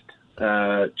observed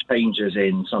changes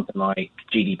in something like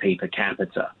GDP per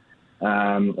capita.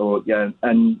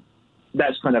 And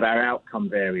that's kind of our outcome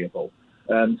variable.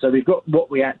 So we've got what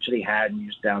we actually had, and you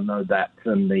just download that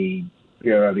from the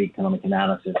Bureau of Economic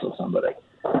Analysis or somebody.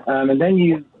 And then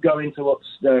you go into what's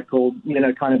called,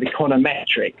 kind of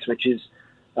econometrics, which is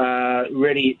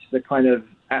really it's the kind of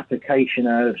application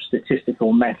of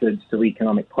statistical methods to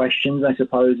economic questions, I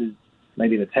suppose, is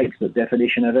maybe the textbook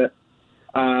definition of it.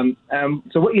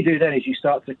 So what you do then is you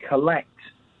start to collect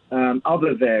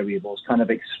other variables, kind of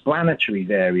explanatory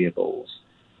variables,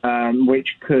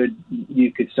 which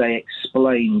you could say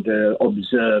explain the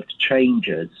observed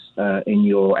changes in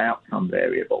your outcome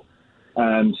variable.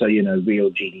 So,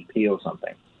 real GDP or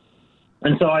something.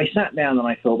 And so I sat down and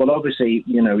I thought, well, obviously,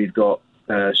 we've got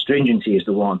stringency is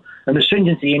the one. And the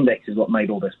stringency index is what made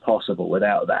all this possible.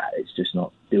 Without that, it's just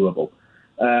not doable.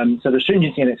 So the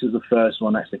stringency index is the first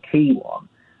one. That's the key one.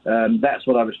 That's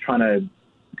what I was trying to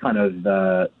kind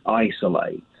of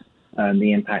isolate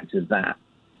the impact of that.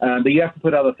 But you have to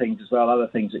put other things as well, other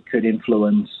things that could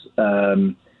influence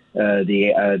the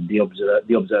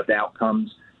observed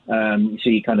outcomes. So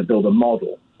you kind of build a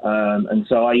model. And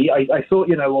so I thought,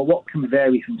 well, what can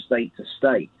vary from state to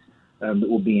state? that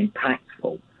will be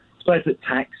impactful. So I put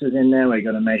taxes in there. We're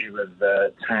going to measure with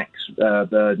tax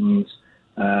burdens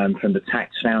from the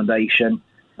Tax Foundation.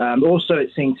 Also,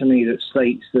 it seemed to me that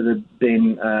states that have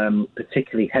been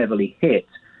particularly heavily hit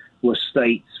were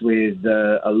states with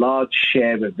a large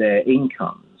share of their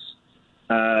incomes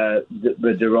that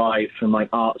were derived from like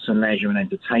arts and leisure and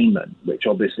entertainment, which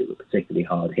obviously were particularly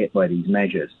hard hit by these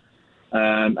measures.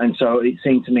 And so it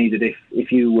seemed to me that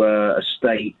if you were a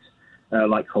state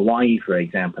like Hawaii, for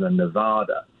example, and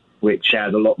Nevada, which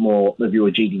had a lot more of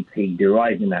your GDP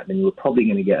derived in that, then you were probably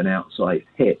going to get an outsized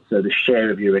hit. So the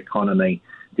share of your economy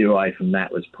derived from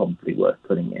that was probably worth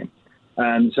putting in.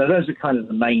 So those are kind of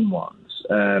the main ones,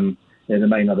 the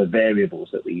main other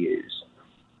variables that we use.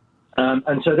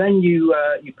 And so then you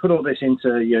put all this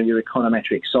into your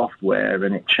econometric software,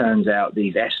 and it churns out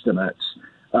these estimates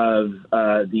of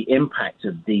the impact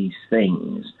of these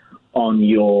things on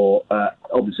your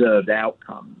observed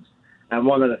outcomes. And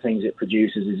one of the things it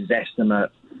produces is this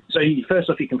estimate. So first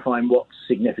off, you can find what's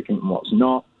significant and what's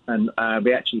not. And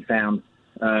we actually found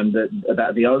that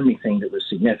about the only thing that was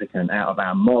significant out of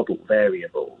our model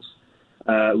variables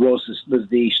was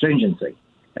the stringency.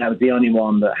 That was the only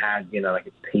one that had, like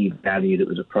a p-value that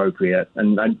was appropriate.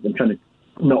 And I'm trying to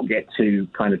not get too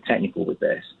kind of technical with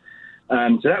this.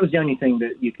 So that was the only thing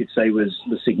that you could say was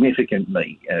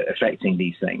significantly affecting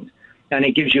these things. And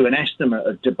it gives you an estimate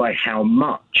of by how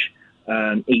much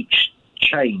each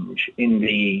change in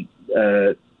the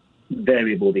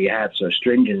variable that you have, so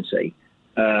stringency,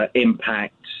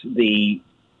 impacts the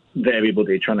variable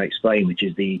that you're trying to explain, which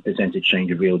is the percentage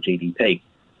change of real GDP.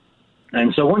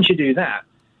 And so once you do that,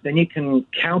 then you can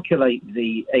calculate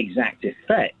the exact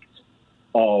effect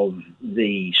of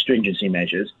the stringency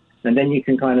measures, and then you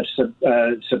can kind of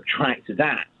subtract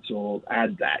that or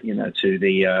add that, to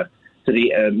the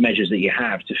measures that you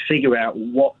have to figure out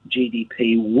what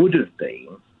GDP would have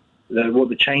been, what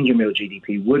the change in real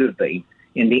GDP would have been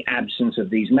in the absence of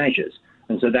these measures.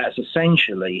 And so that's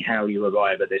essentially how you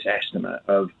arrive at this estimate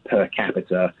of per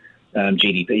capita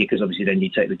GDP, because obviously then you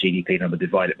take the GDP number,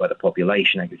 divide it by the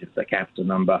population, that gives you the per capita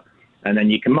number, and then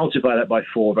you can multiply that by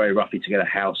 4 very roughly to get a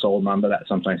household number. That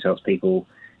sometimes helps people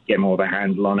get more of a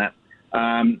handle on it.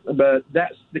 But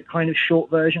that's the kind of short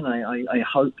version. I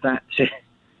hope that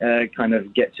kind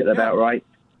of gets it about right.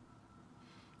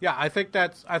 Yeah, I think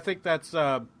that's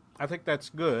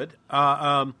good.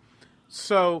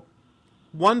 So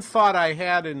one thought I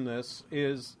had in this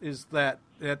is that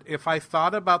if I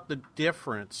thought about the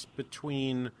difference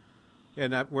between,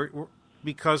 and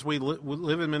because we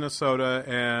live in Minnesota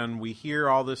and we hear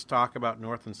all this talk about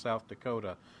North and South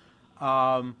Dakota,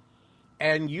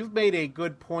 and you've made a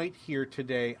good point here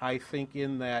today, I think,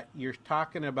 in that you're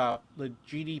talking about the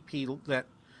GDP, that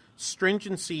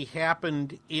stringency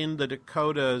happened in the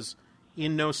Dakotas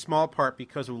in no small part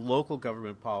because of local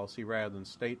government policy rather than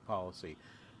state policy.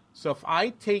 So if I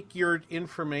take your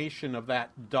information of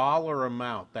that dollar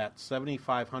amount, that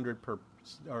 $7,500 per,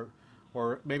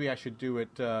 or maybe I should do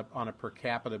it on a per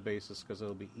capita basis because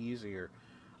it'll be easier.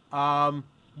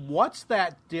 What's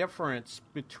that difference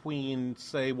between,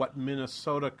 say, what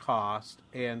Minnesota cost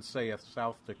and, say, a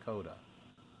South Dakota?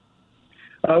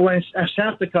 When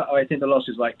South Dakota, I think the loss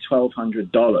is like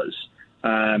 $1,200.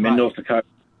 Right. In North Dakota,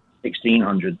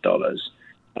 $1,600.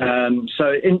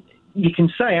 So you can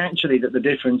say actually that the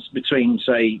difference between,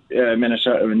 say,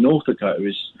 Minnesota and North Dakota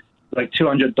is like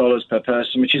 $200 per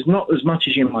person, which is not as much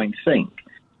as you might think.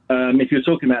 If you're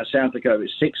talking about South Dakota,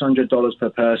 it's $600 per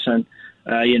person.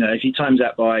 If you times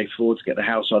that by 4 to get the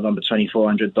household number,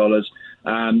 $2,400.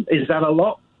 Is that a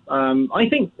lot? I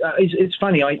think it's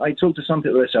funny. I talk to some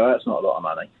people, they say, oh, that's not a lot of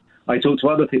money. I talk to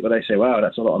other people, they say, wow,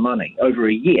 that's a lot of money over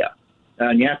a year.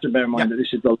 And you have to bear in mind that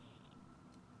this is over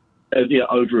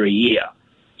a year.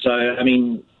 So, I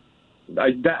mean,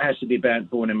 that has to be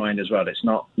borne in mind as well. It's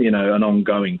not, an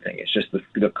ongoing thing. It's just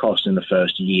the cost in the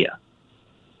first year.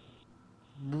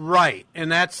 Right.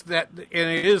 And that's that. And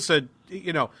it is and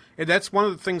that's one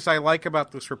of the things I like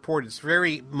about this report. It's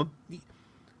very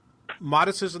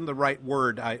modest isn't the right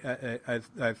word. I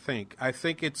think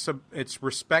it's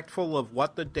respectful of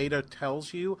what the data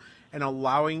tells you and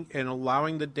allowing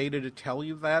the data to tell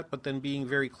you that, but then being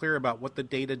very clear about what the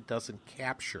data doesn't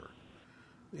capture.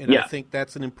 And I think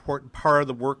that's an important part of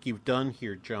the work you've done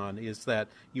here, John, is that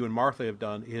you and Martha have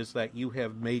done, is that you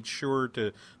have made sure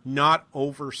to not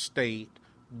overstate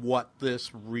what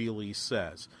this really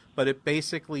says. But it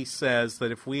basically says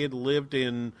that if we had lived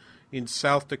in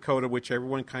South Dakota, which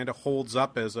everyone kind of holds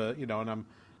up as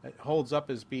holds up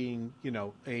as being,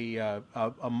 a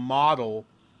model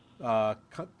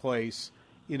place,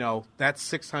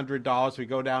 that's $600. We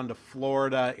go down to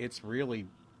Florida, it's really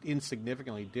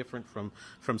insignificantly different from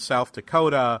South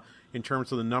Dakota in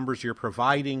terms of the numbers you're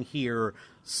providing here.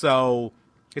 So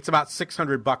it's about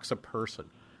 $600 a person.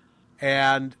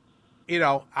 And,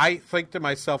 I think to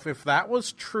myself, if that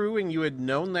was true and you had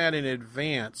known that in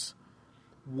advance,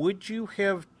 why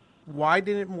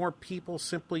didn't more people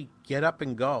simply get up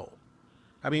and go?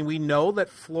 I mean, we know that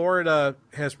Florida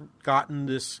has gotten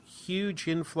this huge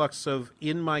influx of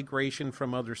in-migration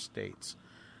from other states.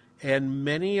 And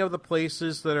many of the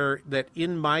places that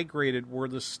in-migrated were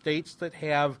the states that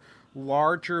have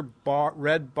larger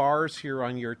red bars here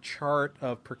on your chart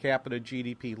of per capita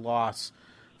GDP loss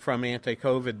from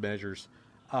anti-COVID measures.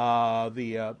 But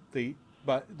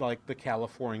like the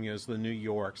Californias, the New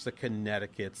Yorks, the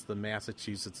Connecticut's, the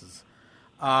Massachusetts,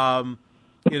 but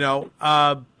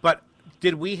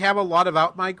did we have a lot of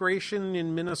outmigration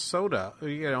in Minnesota?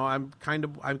 I'm kind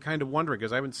of wondering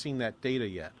because I haven't seen that data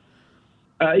yet.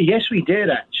 Yes, we did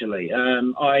actually.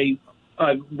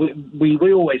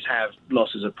 We always have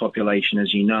losses of population,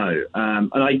 as you know,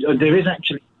 there is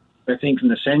actually, I think, from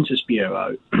the Census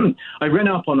Bureau. I ran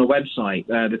up on a website.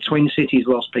 The Twin Cities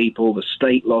lost people, the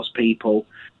state lost people.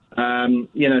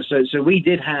 So we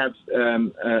did have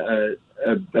a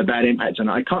bad impact on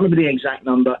it. I can't remember the exact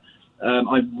number.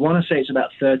 I want to say it's about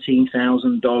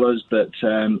 $13,000, but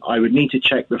I would need to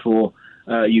check before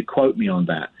you quote me on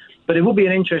that. But it will be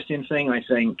an interesting thing, I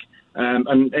think,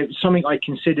 and it's something I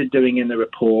considered doing in the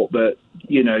report. But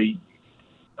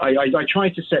I try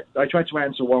to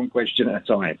answer one question at a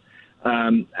time,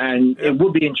 and it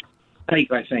would be interesting to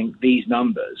take, I think, these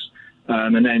numbers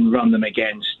and then run them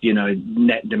against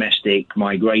net domestic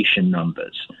migration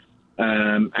numbers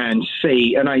and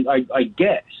see. And I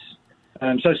guess.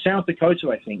 So South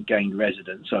Dakota, I think, gained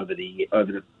residents over the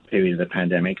period of the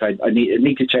pandemic. I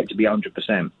need to check to be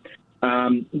 100%.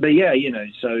 But yeah,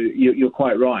 so you're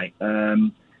quite right.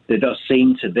 There does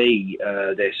seem to be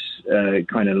this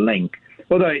kind of link.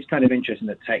 Although it's kind of interesting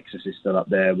that Texas is still up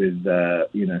there with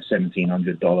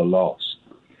 $1,700 loss.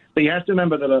 But you have to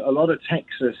remember that a lot of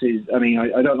Texas is. I mean,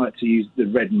 I don't like to use the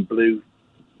red and blue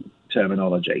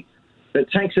terminology, but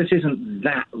Texas isn't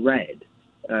that red.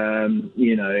 I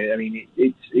mean,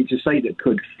 it's a state that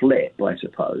could flip, I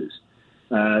suppose.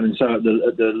 And so at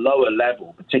the lower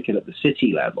level, particularly at the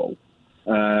city level,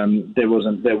 there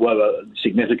were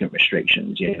significant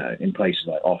restrictions, in places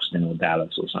like Austin or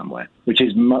Dallas or somewhere, which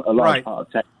is a large part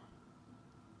of Texas.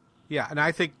 Yeah, and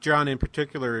I think, John, in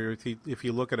particular, if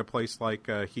you look at a place like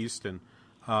Houston,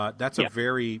 that's a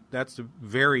very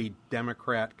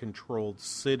Democrat-controlled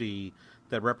city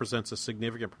that represents a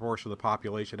significant proportion of the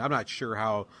population. I'm not sure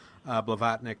how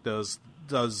Blavatnik does.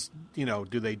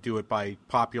 Do they do it by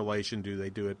population? Do they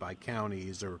do it by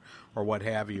counties or what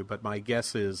have you? But my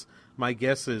guess is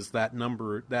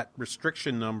that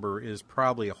restriction number is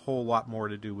probably a whole lot more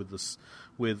to do with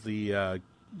the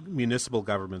municipal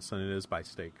governments than it is by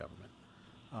state government.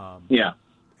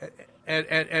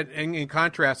 And in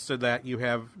contrast to that, you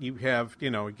have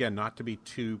again, not to be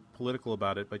too political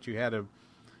about it, but you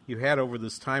had over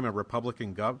this time a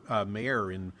Republican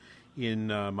mayor in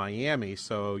Miami,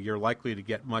 so you're likely to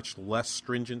get much less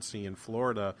stringency in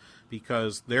Florida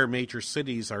because their major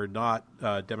cities are not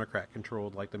Democrat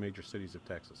controlled like the major cities of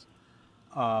Texas.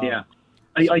 I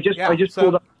just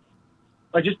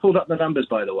pulled up the numbers,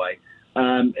 by the way.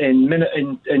 In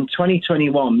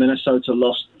 2021, Minnesota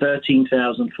lost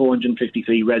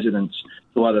 13,453 residents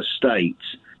to other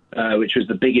states, which was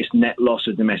the biggest net loss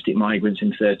of domestic migrants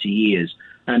in 30 years.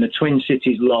 And the Twin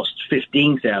Cities lost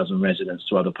 15,000 residents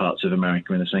to other parts of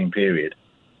America in the same period.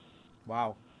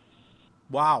 Wow.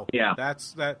 Yeah.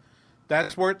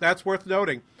 That's worth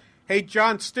noting. Hey,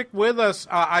 John, stick with us.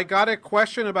 I got a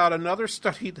question about another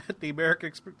study that the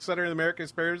Center for the American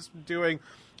Experiment is doing.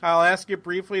 I'll ask you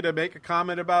briefly to make a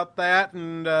comment about that,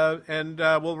 and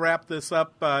we'll wrap this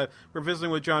up. We're visiting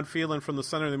with John Phelan from the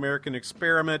Center for the American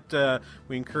Experiment.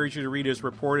 We encourage you to read his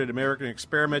report at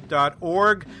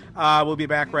AmericanExperiment.org. We'll be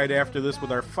back right after this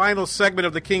with our final segment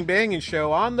of the King Bangin'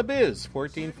 Show on the Biz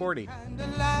 1440.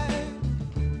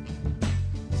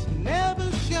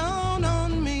 Never shone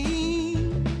on me.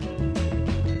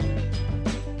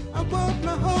 I want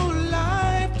my whole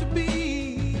life to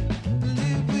be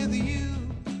live with you.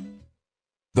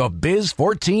 The Biz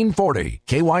 1440,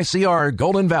 KYCR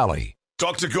Golden Valley.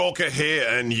 Dr. Gorka here,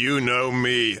 and you know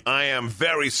me. I am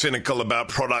very cynical about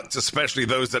products, especially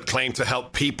those that claim to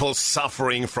help people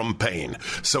suffering from pain.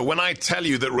 So when I tell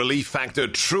you that Relief Factor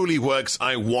truly works,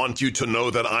 I want you to know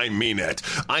that I mean it.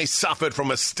 I suffered from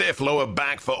a stiff lower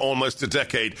back for almost a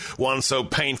decade, one so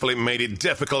painful it made it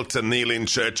difficult to kneel in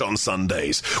church on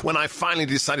Sundays. When I finally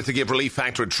decided to give Relief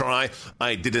Factor a try,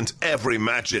 I didn't ever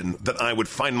imagine that I would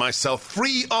find myself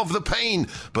free of the pain.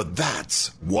 But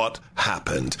that's what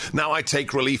happened. Now I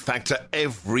take Relief Factor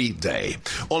every day.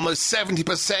 Almost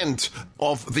 70%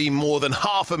 of the more than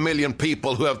 500,000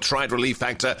 people who have tried Relief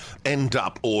Factor end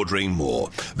up ordering more.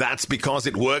 That's because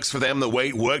it works for them the way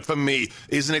it worked for me.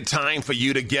 Isn't it time for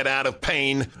you to get out of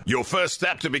pain? Your first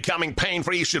step to becoming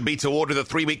pain-free should be to order the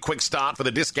 3-week quick start for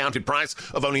the discounted price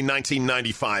of only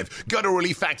 $19.95. Go to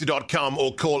relieffactor.com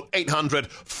or call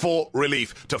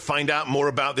 800-4RELIEF to find out more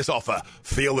about this offer.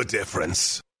 Feel the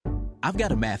difference. I've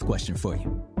got a math question for you.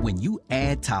 When you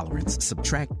add tolerance,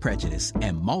 subtract prejudice,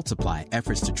 and multiply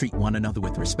efforts to treat one another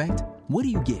with respect, what do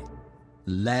you get?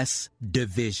 Less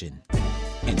division.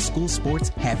 And school sports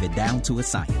have it down to a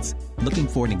science. Looking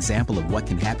for an example of what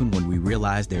can happen when we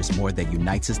realize there's more that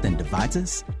unites us than divides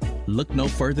us? Look no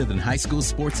further than high school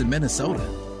sports in Minnesota.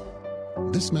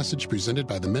 This message presented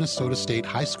by the Minnesota State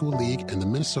High School League and the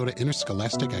Minnesota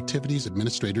Interscholastic Activities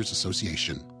Administrators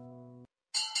Association.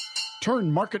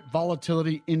 Turn market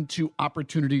volatility into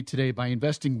opportunity today by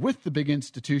investing with the big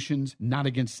institutions, not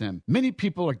against them. Many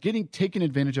people are getting taken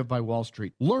advantage of by Wall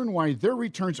Street. Learn why their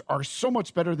returns are so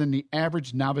much better than the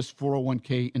average novice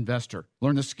 401k investor.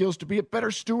 Learn the skills to be a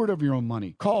better steward of your own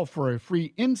money. Call for a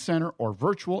free in-center or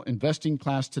virtual investing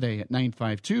class today at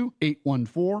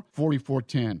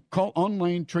 952-814-4410. Call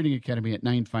Online Trading Academy at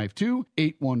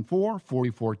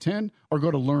 952-814-4410 or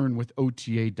go to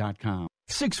learnwithota.com.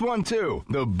 612,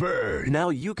 The Bird. Now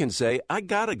you can say, I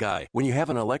got a guy, when you have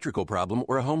an electrical problem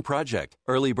or a home project.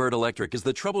 Early Bird Electric is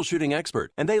the troubleshooting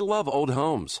expert, and they love old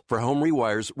homes. For home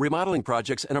rewires, remodeling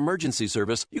projects, and emergency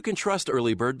service, you can trust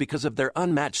Early Bird because of their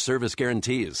unmatched service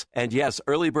guarantees. And yes,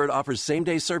 Early Bird offers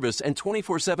same-day service and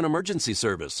 24/7 emergency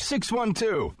service.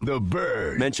 612, The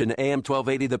Bird. Mention AM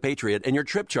 1280 The Patriot, and your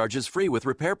trip charge is free with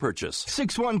repair purchase.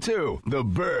 612, The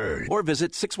Bird. Or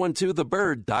visit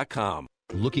 612thebird.com.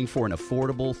 Looking for an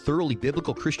affordable, thoroughly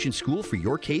biblical Christian school for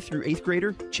your K through 8th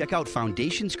grader? Check out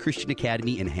Foundations Christian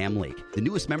Academy in Ham Lake, the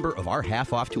newest member of our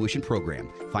half-off tuition program.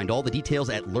 Find all the details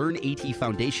at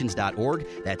learnatfoundations.org.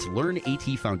 That's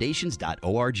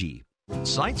learnatfoundations.org.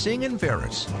 Sightseeing in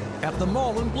Ferris, at the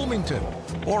mall in Bloomington,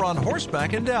 or on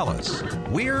horseback in Dallas.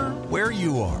 We're where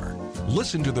you are.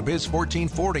 Listen to the Biz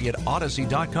 1440 at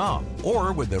Odyssey.com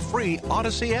or with the free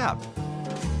Odyssey app.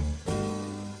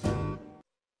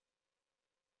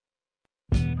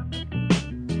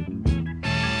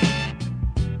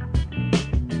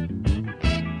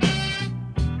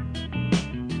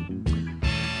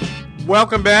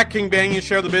 Welcome back, King Banyan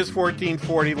Show, the Biz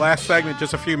 1440. Last segment,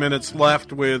 just a few minutes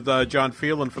left with John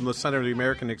Phelan from the Center of the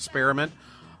American Experiment,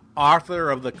 author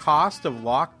of The Cost of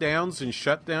Lockdowns and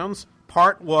Shutdowns,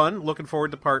 Part 1. Looking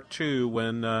forward to Part 2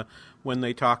 when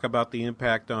they talk about the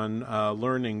impact on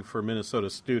learning for Minnesota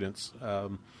students.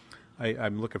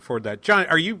 I'm looking forward to that. John,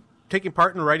 are you taking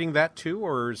part in writing that too,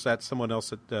 or is that someone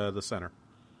else at the Center?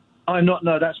 I'm not.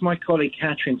 No, that's my colleague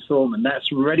Catherine Thorman.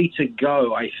 That's ready to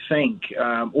go, I think,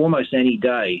 almost any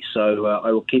day. So I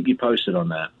will keep you posted on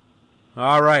that.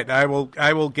 All right, I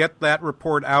will get that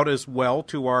report out as well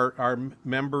to our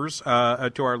members,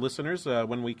 to our listeners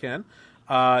when we can.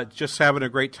 Just having a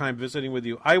great time visiting with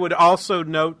you. I would also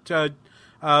note that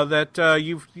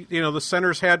the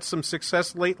center's had some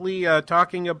success lately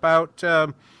talking about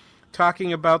the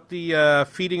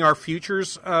Feeding Our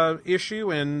Futures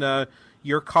issue and.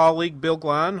 Your colleague, Bill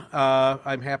Glahn,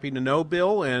 I'm happy to know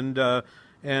Bill, and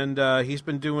he's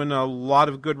been doing a lot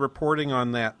of good reporting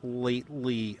on that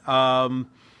lately. Do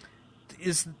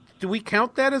we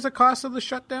count that as a cost of the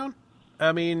shutdown?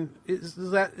 I mean, is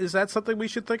that something we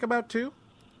should think about too?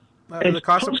 The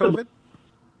cost of COVID?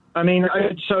 I mean,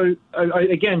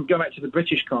 again, going back to the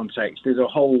British context, there's a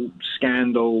whole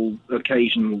scandal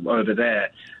occasion over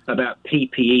there about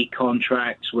PPE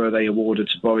contracts where they awarded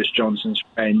to Boris Johnson's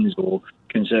friends or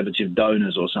conservative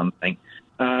donors or something.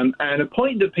 And a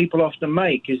point that people often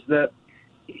make is that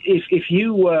if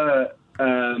you were,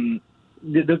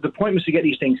 the point was to get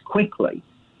these things quickly.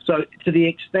 So to the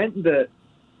extent that,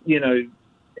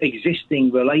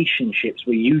 existing relationships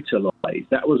were utilized,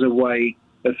 that was a way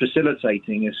of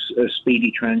facilitating a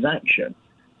speedy transaction.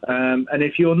 And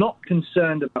if you're not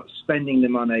concerned about spending the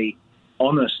money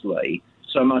honestly,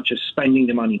 so much as spending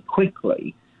the money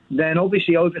quickly, then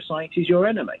obviously oversight is your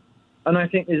enemy. And I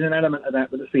think there's an element of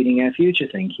that with the Feeding Our Future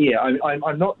thing here.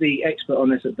 I'm not the expert on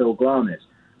this that Bill Glam is.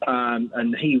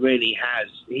 And he really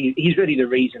he's really the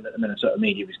reason that the Minnesota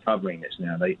media is covering this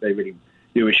now. They really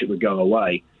do wish it would go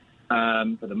away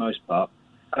for the most part.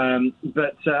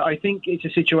 But I think it's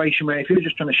a situation where if you're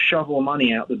just trying to shovel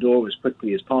money out the door as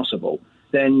quickly as possible,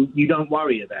 then you don't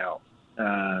worry about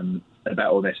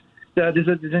all this. There's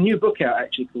a new book out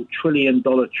actually called $1 Trillion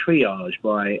Triage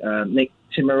by Nick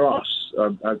Timmeros.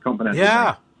 I can't pronounce his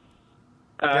name.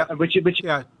 Which is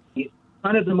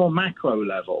kind of the more macro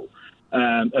level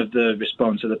of the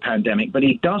response to the pandemic. But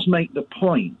he does make the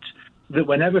point that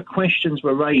whenever questions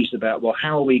were raised about, well,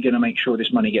 how are we going to make sure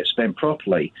this money gets spent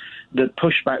properly, the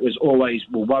pushback was always,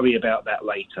 we'll worry about that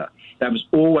later. That was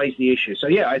always the issue. So,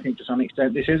 yeah, I think to some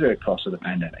extent this is a cost of the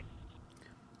pandemic.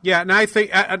 Yeah, and I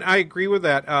think I agree with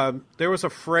that. There was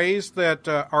a phrase that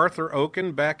Arthur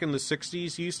Oken back in the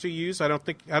 60s used to use. I don't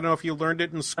know if you learned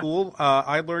it in school.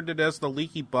 I learned it as the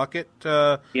leaky bucket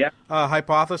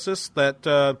hypothesis,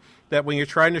 that when you're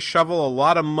trying to shovel a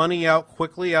lot of money out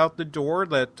quickly out the door,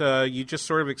 that you just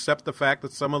sort of accept the fact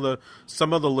that some of the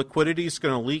liquidity is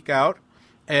going to leak out,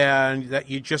 and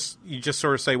that you just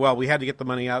sort of say, well, we had to get the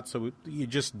money out, so you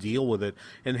just deal with it.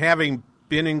 And having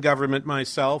been in government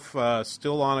myself,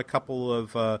 still on a couple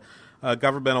of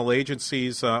governmental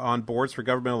agencies, on boards for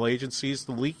governmental agencies,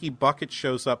 the leaky bucket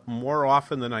shows up more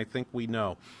often than I think we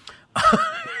know.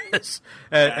 At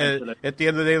the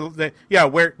end of the day,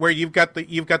 where you've got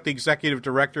the executive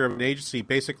director of an agency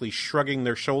basically shrugging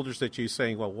their shoulders at you,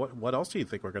 saying, "Well, what else do you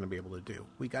think we're going to be able to do?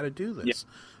 We got to do this,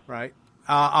 right?"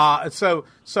 So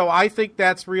I think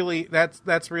that's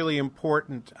really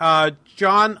important.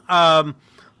 John,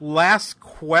 last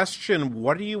question: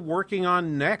 what are you working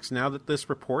on next now that this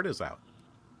report is out?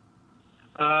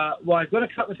 Well, I've got a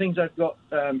couple of things I've got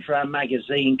for our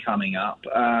magazine coming up.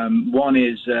 One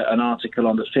is an article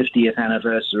on the 50th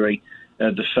anniversary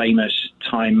of the famous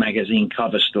Time magazine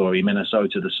cover story,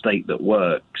 Minnesota, the State That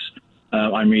Works.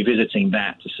 I'm revisiting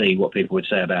that to see what people would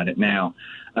say about it now.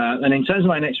 And in terms of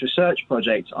my next research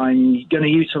project, I'm going to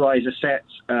utilize a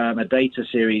data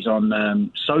series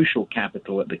on social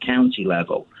capital at the county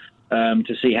level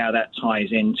to see how that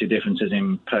ties into differences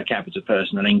in per capita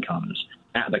personal incomes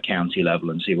at the county level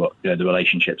and see what the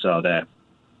relationships are there.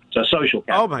 So social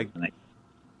capital.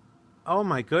 Oh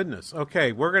my goodness.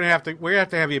 Okay, we're gonna have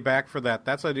to have you back for that.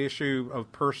 That's an issue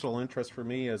of personal interest for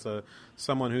me as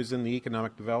someone who's in the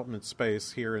economic development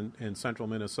space here in central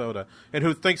Minnesota, and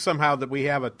who thinks somehow that we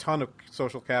have a ton of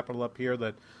social capital up here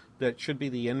that should be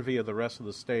the envy of the rest of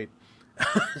the state.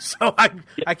 So I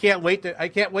can't wait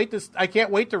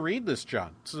to read this,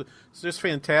 John. It's just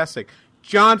fantastic.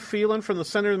 John Phelan from the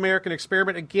Center of the American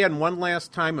Experiment. Again, one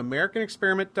last time,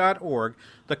 AmericanExperiment.org.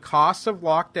 The costs of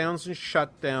lockdowns and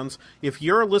shutdowns. If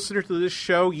you're a listener to this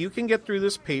show, you can get through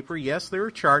this paper. Yes, there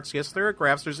are charts. Yes, there are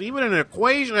graphs. There's even an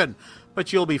equation,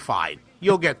 but you'll be fine.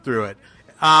 You'll get through it.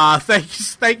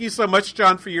 Thank you so much,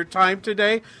 John, for your time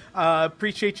today.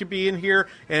 Appreciate you being here.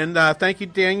 And thank you,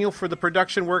 Daniel, for the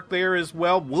production work there as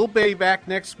well. We'll be back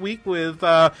next week with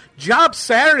Job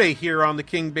Saturday here on the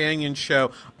King Banyan Show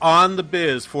on the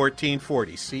Biz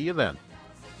 1440. See you then.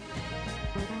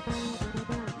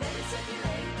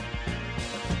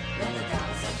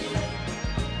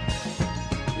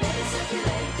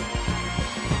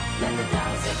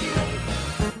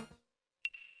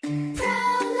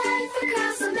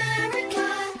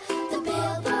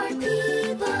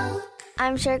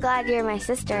 I'm sure glad you're my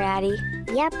sister, Addie.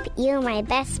 Yep, you're my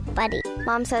best buddy.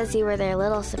 Mom says you were their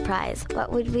little surprise.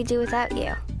 What would we do without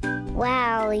you?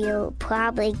 Well, you'll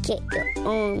probably get your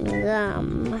own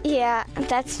gum. Yeah,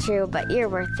 that's true, but you're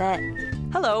worth it.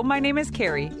 Hello, my name is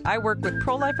Carrie. I work with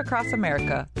Pro-Life Across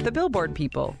America, the Billboard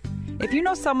people. If you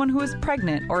know someone who is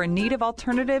pregnant or in need of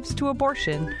alternatives to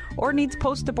abortion or needs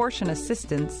post-abortion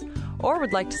assistance or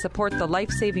would like to support the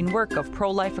life-saving work of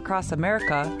Pro-Life Across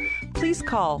America, please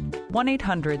call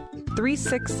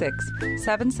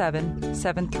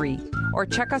 1-800-366-7773 or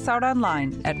check us out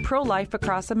online at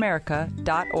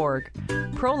prolifeacrossamerica.org.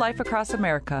 Pro-Life Across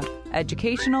America,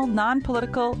 educational,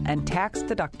 non-political, and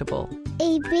tax-deductible.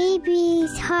 A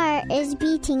baby's heart is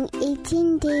beating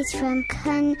 18 days from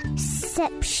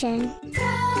conception.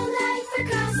 Pro-Life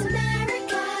Across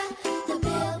America, the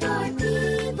Billboard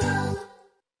people.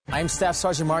 I'm Staff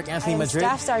Sergeant Mark Anthony Madrid.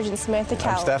 Staff Sergeant Samantha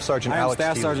Cowell. I'm Staff Sergeant Alex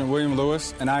Staff Steele. Sergeant William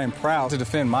Lewis, and I am proud to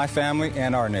defend my family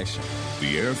and our nation.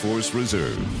 The Air Force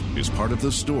Reserve is part of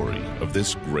the story of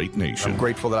this great nation. I'm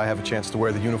grateful that I have a chance to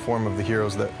wear the uniform of the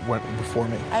heroes that went before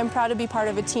me. I am proud to be part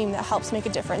of a team that helps make a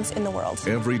difference in the world.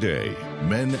 Every day,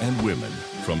 men and women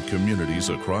from communities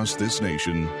across this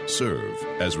nation serve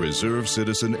as reserve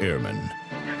citizen airmen.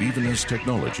 Even as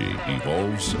technology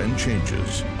evolves and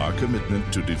changes, our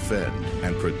commitment to defend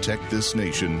and protect this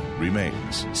nation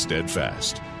remains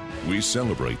steadfast. We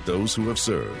celebrate those who have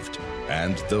served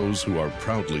and those who are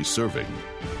proudly serving.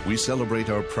 We celebrate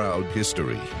our proud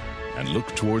history and look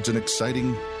towards an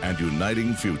exciting and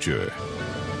uniting future.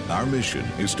 Our mission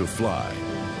is to fly,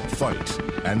 fight,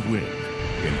 and win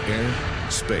in air,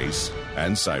 space,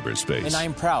 and cyberspace. And I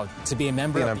am proud to be a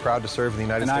member. And I'm proud to serve in the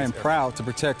United States. And I am proud to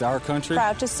protect our country.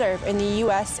 Proud to serve in the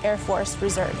U.S. Air Force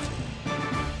Reserve.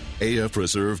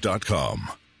 AFReserve.com.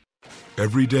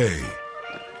 Every day,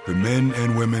 the men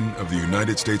and women of the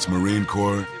United States Marine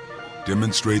Corps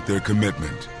demonstrate their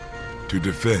commitment to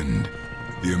defend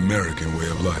the American way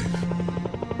of life.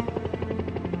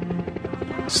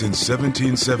 Since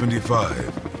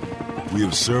 1775, we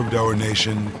have served our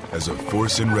nation as a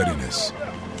force in readiness.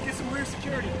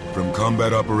 From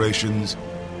combat operations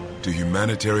to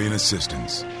humanitarian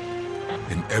assistance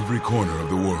in every corner of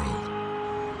the world.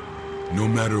 No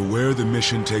matter where the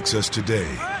mission takes us today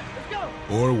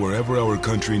or wherever our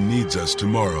country needs us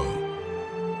tomorrow,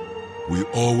 we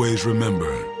always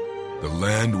remember the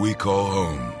land we call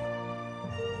home.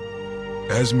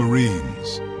 As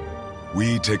Marines,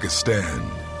 we take a stand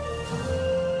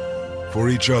for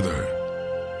each other,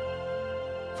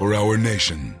 for our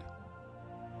nation,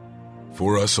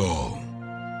 for us all.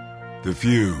 The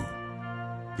few,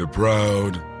 the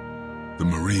proud, the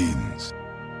Marines.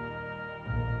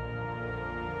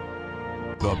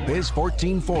 The Biz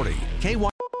 1440, KY.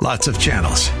 Lots of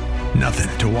channels,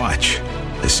 nothing to watch,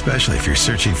 especially if you're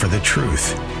searching for the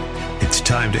truth. It's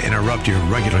time to interrupt your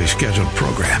regularly scheduled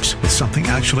programs with something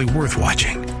actually worth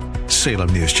watching.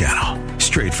 Salem News Channel.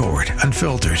 Straightforward,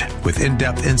 unfiltered, with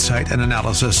in-depth insight and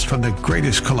analysis from the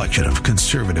greatest collection of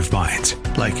conservative minds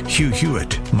like Hugh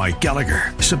Hewitt, Mike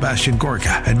Gallagher, Sebastian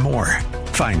Gorka, and more.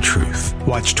 Find truth.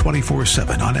 Watch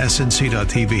 24/7 on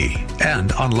SNC.TV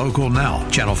and on Local Now,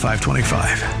 Channel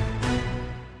 525.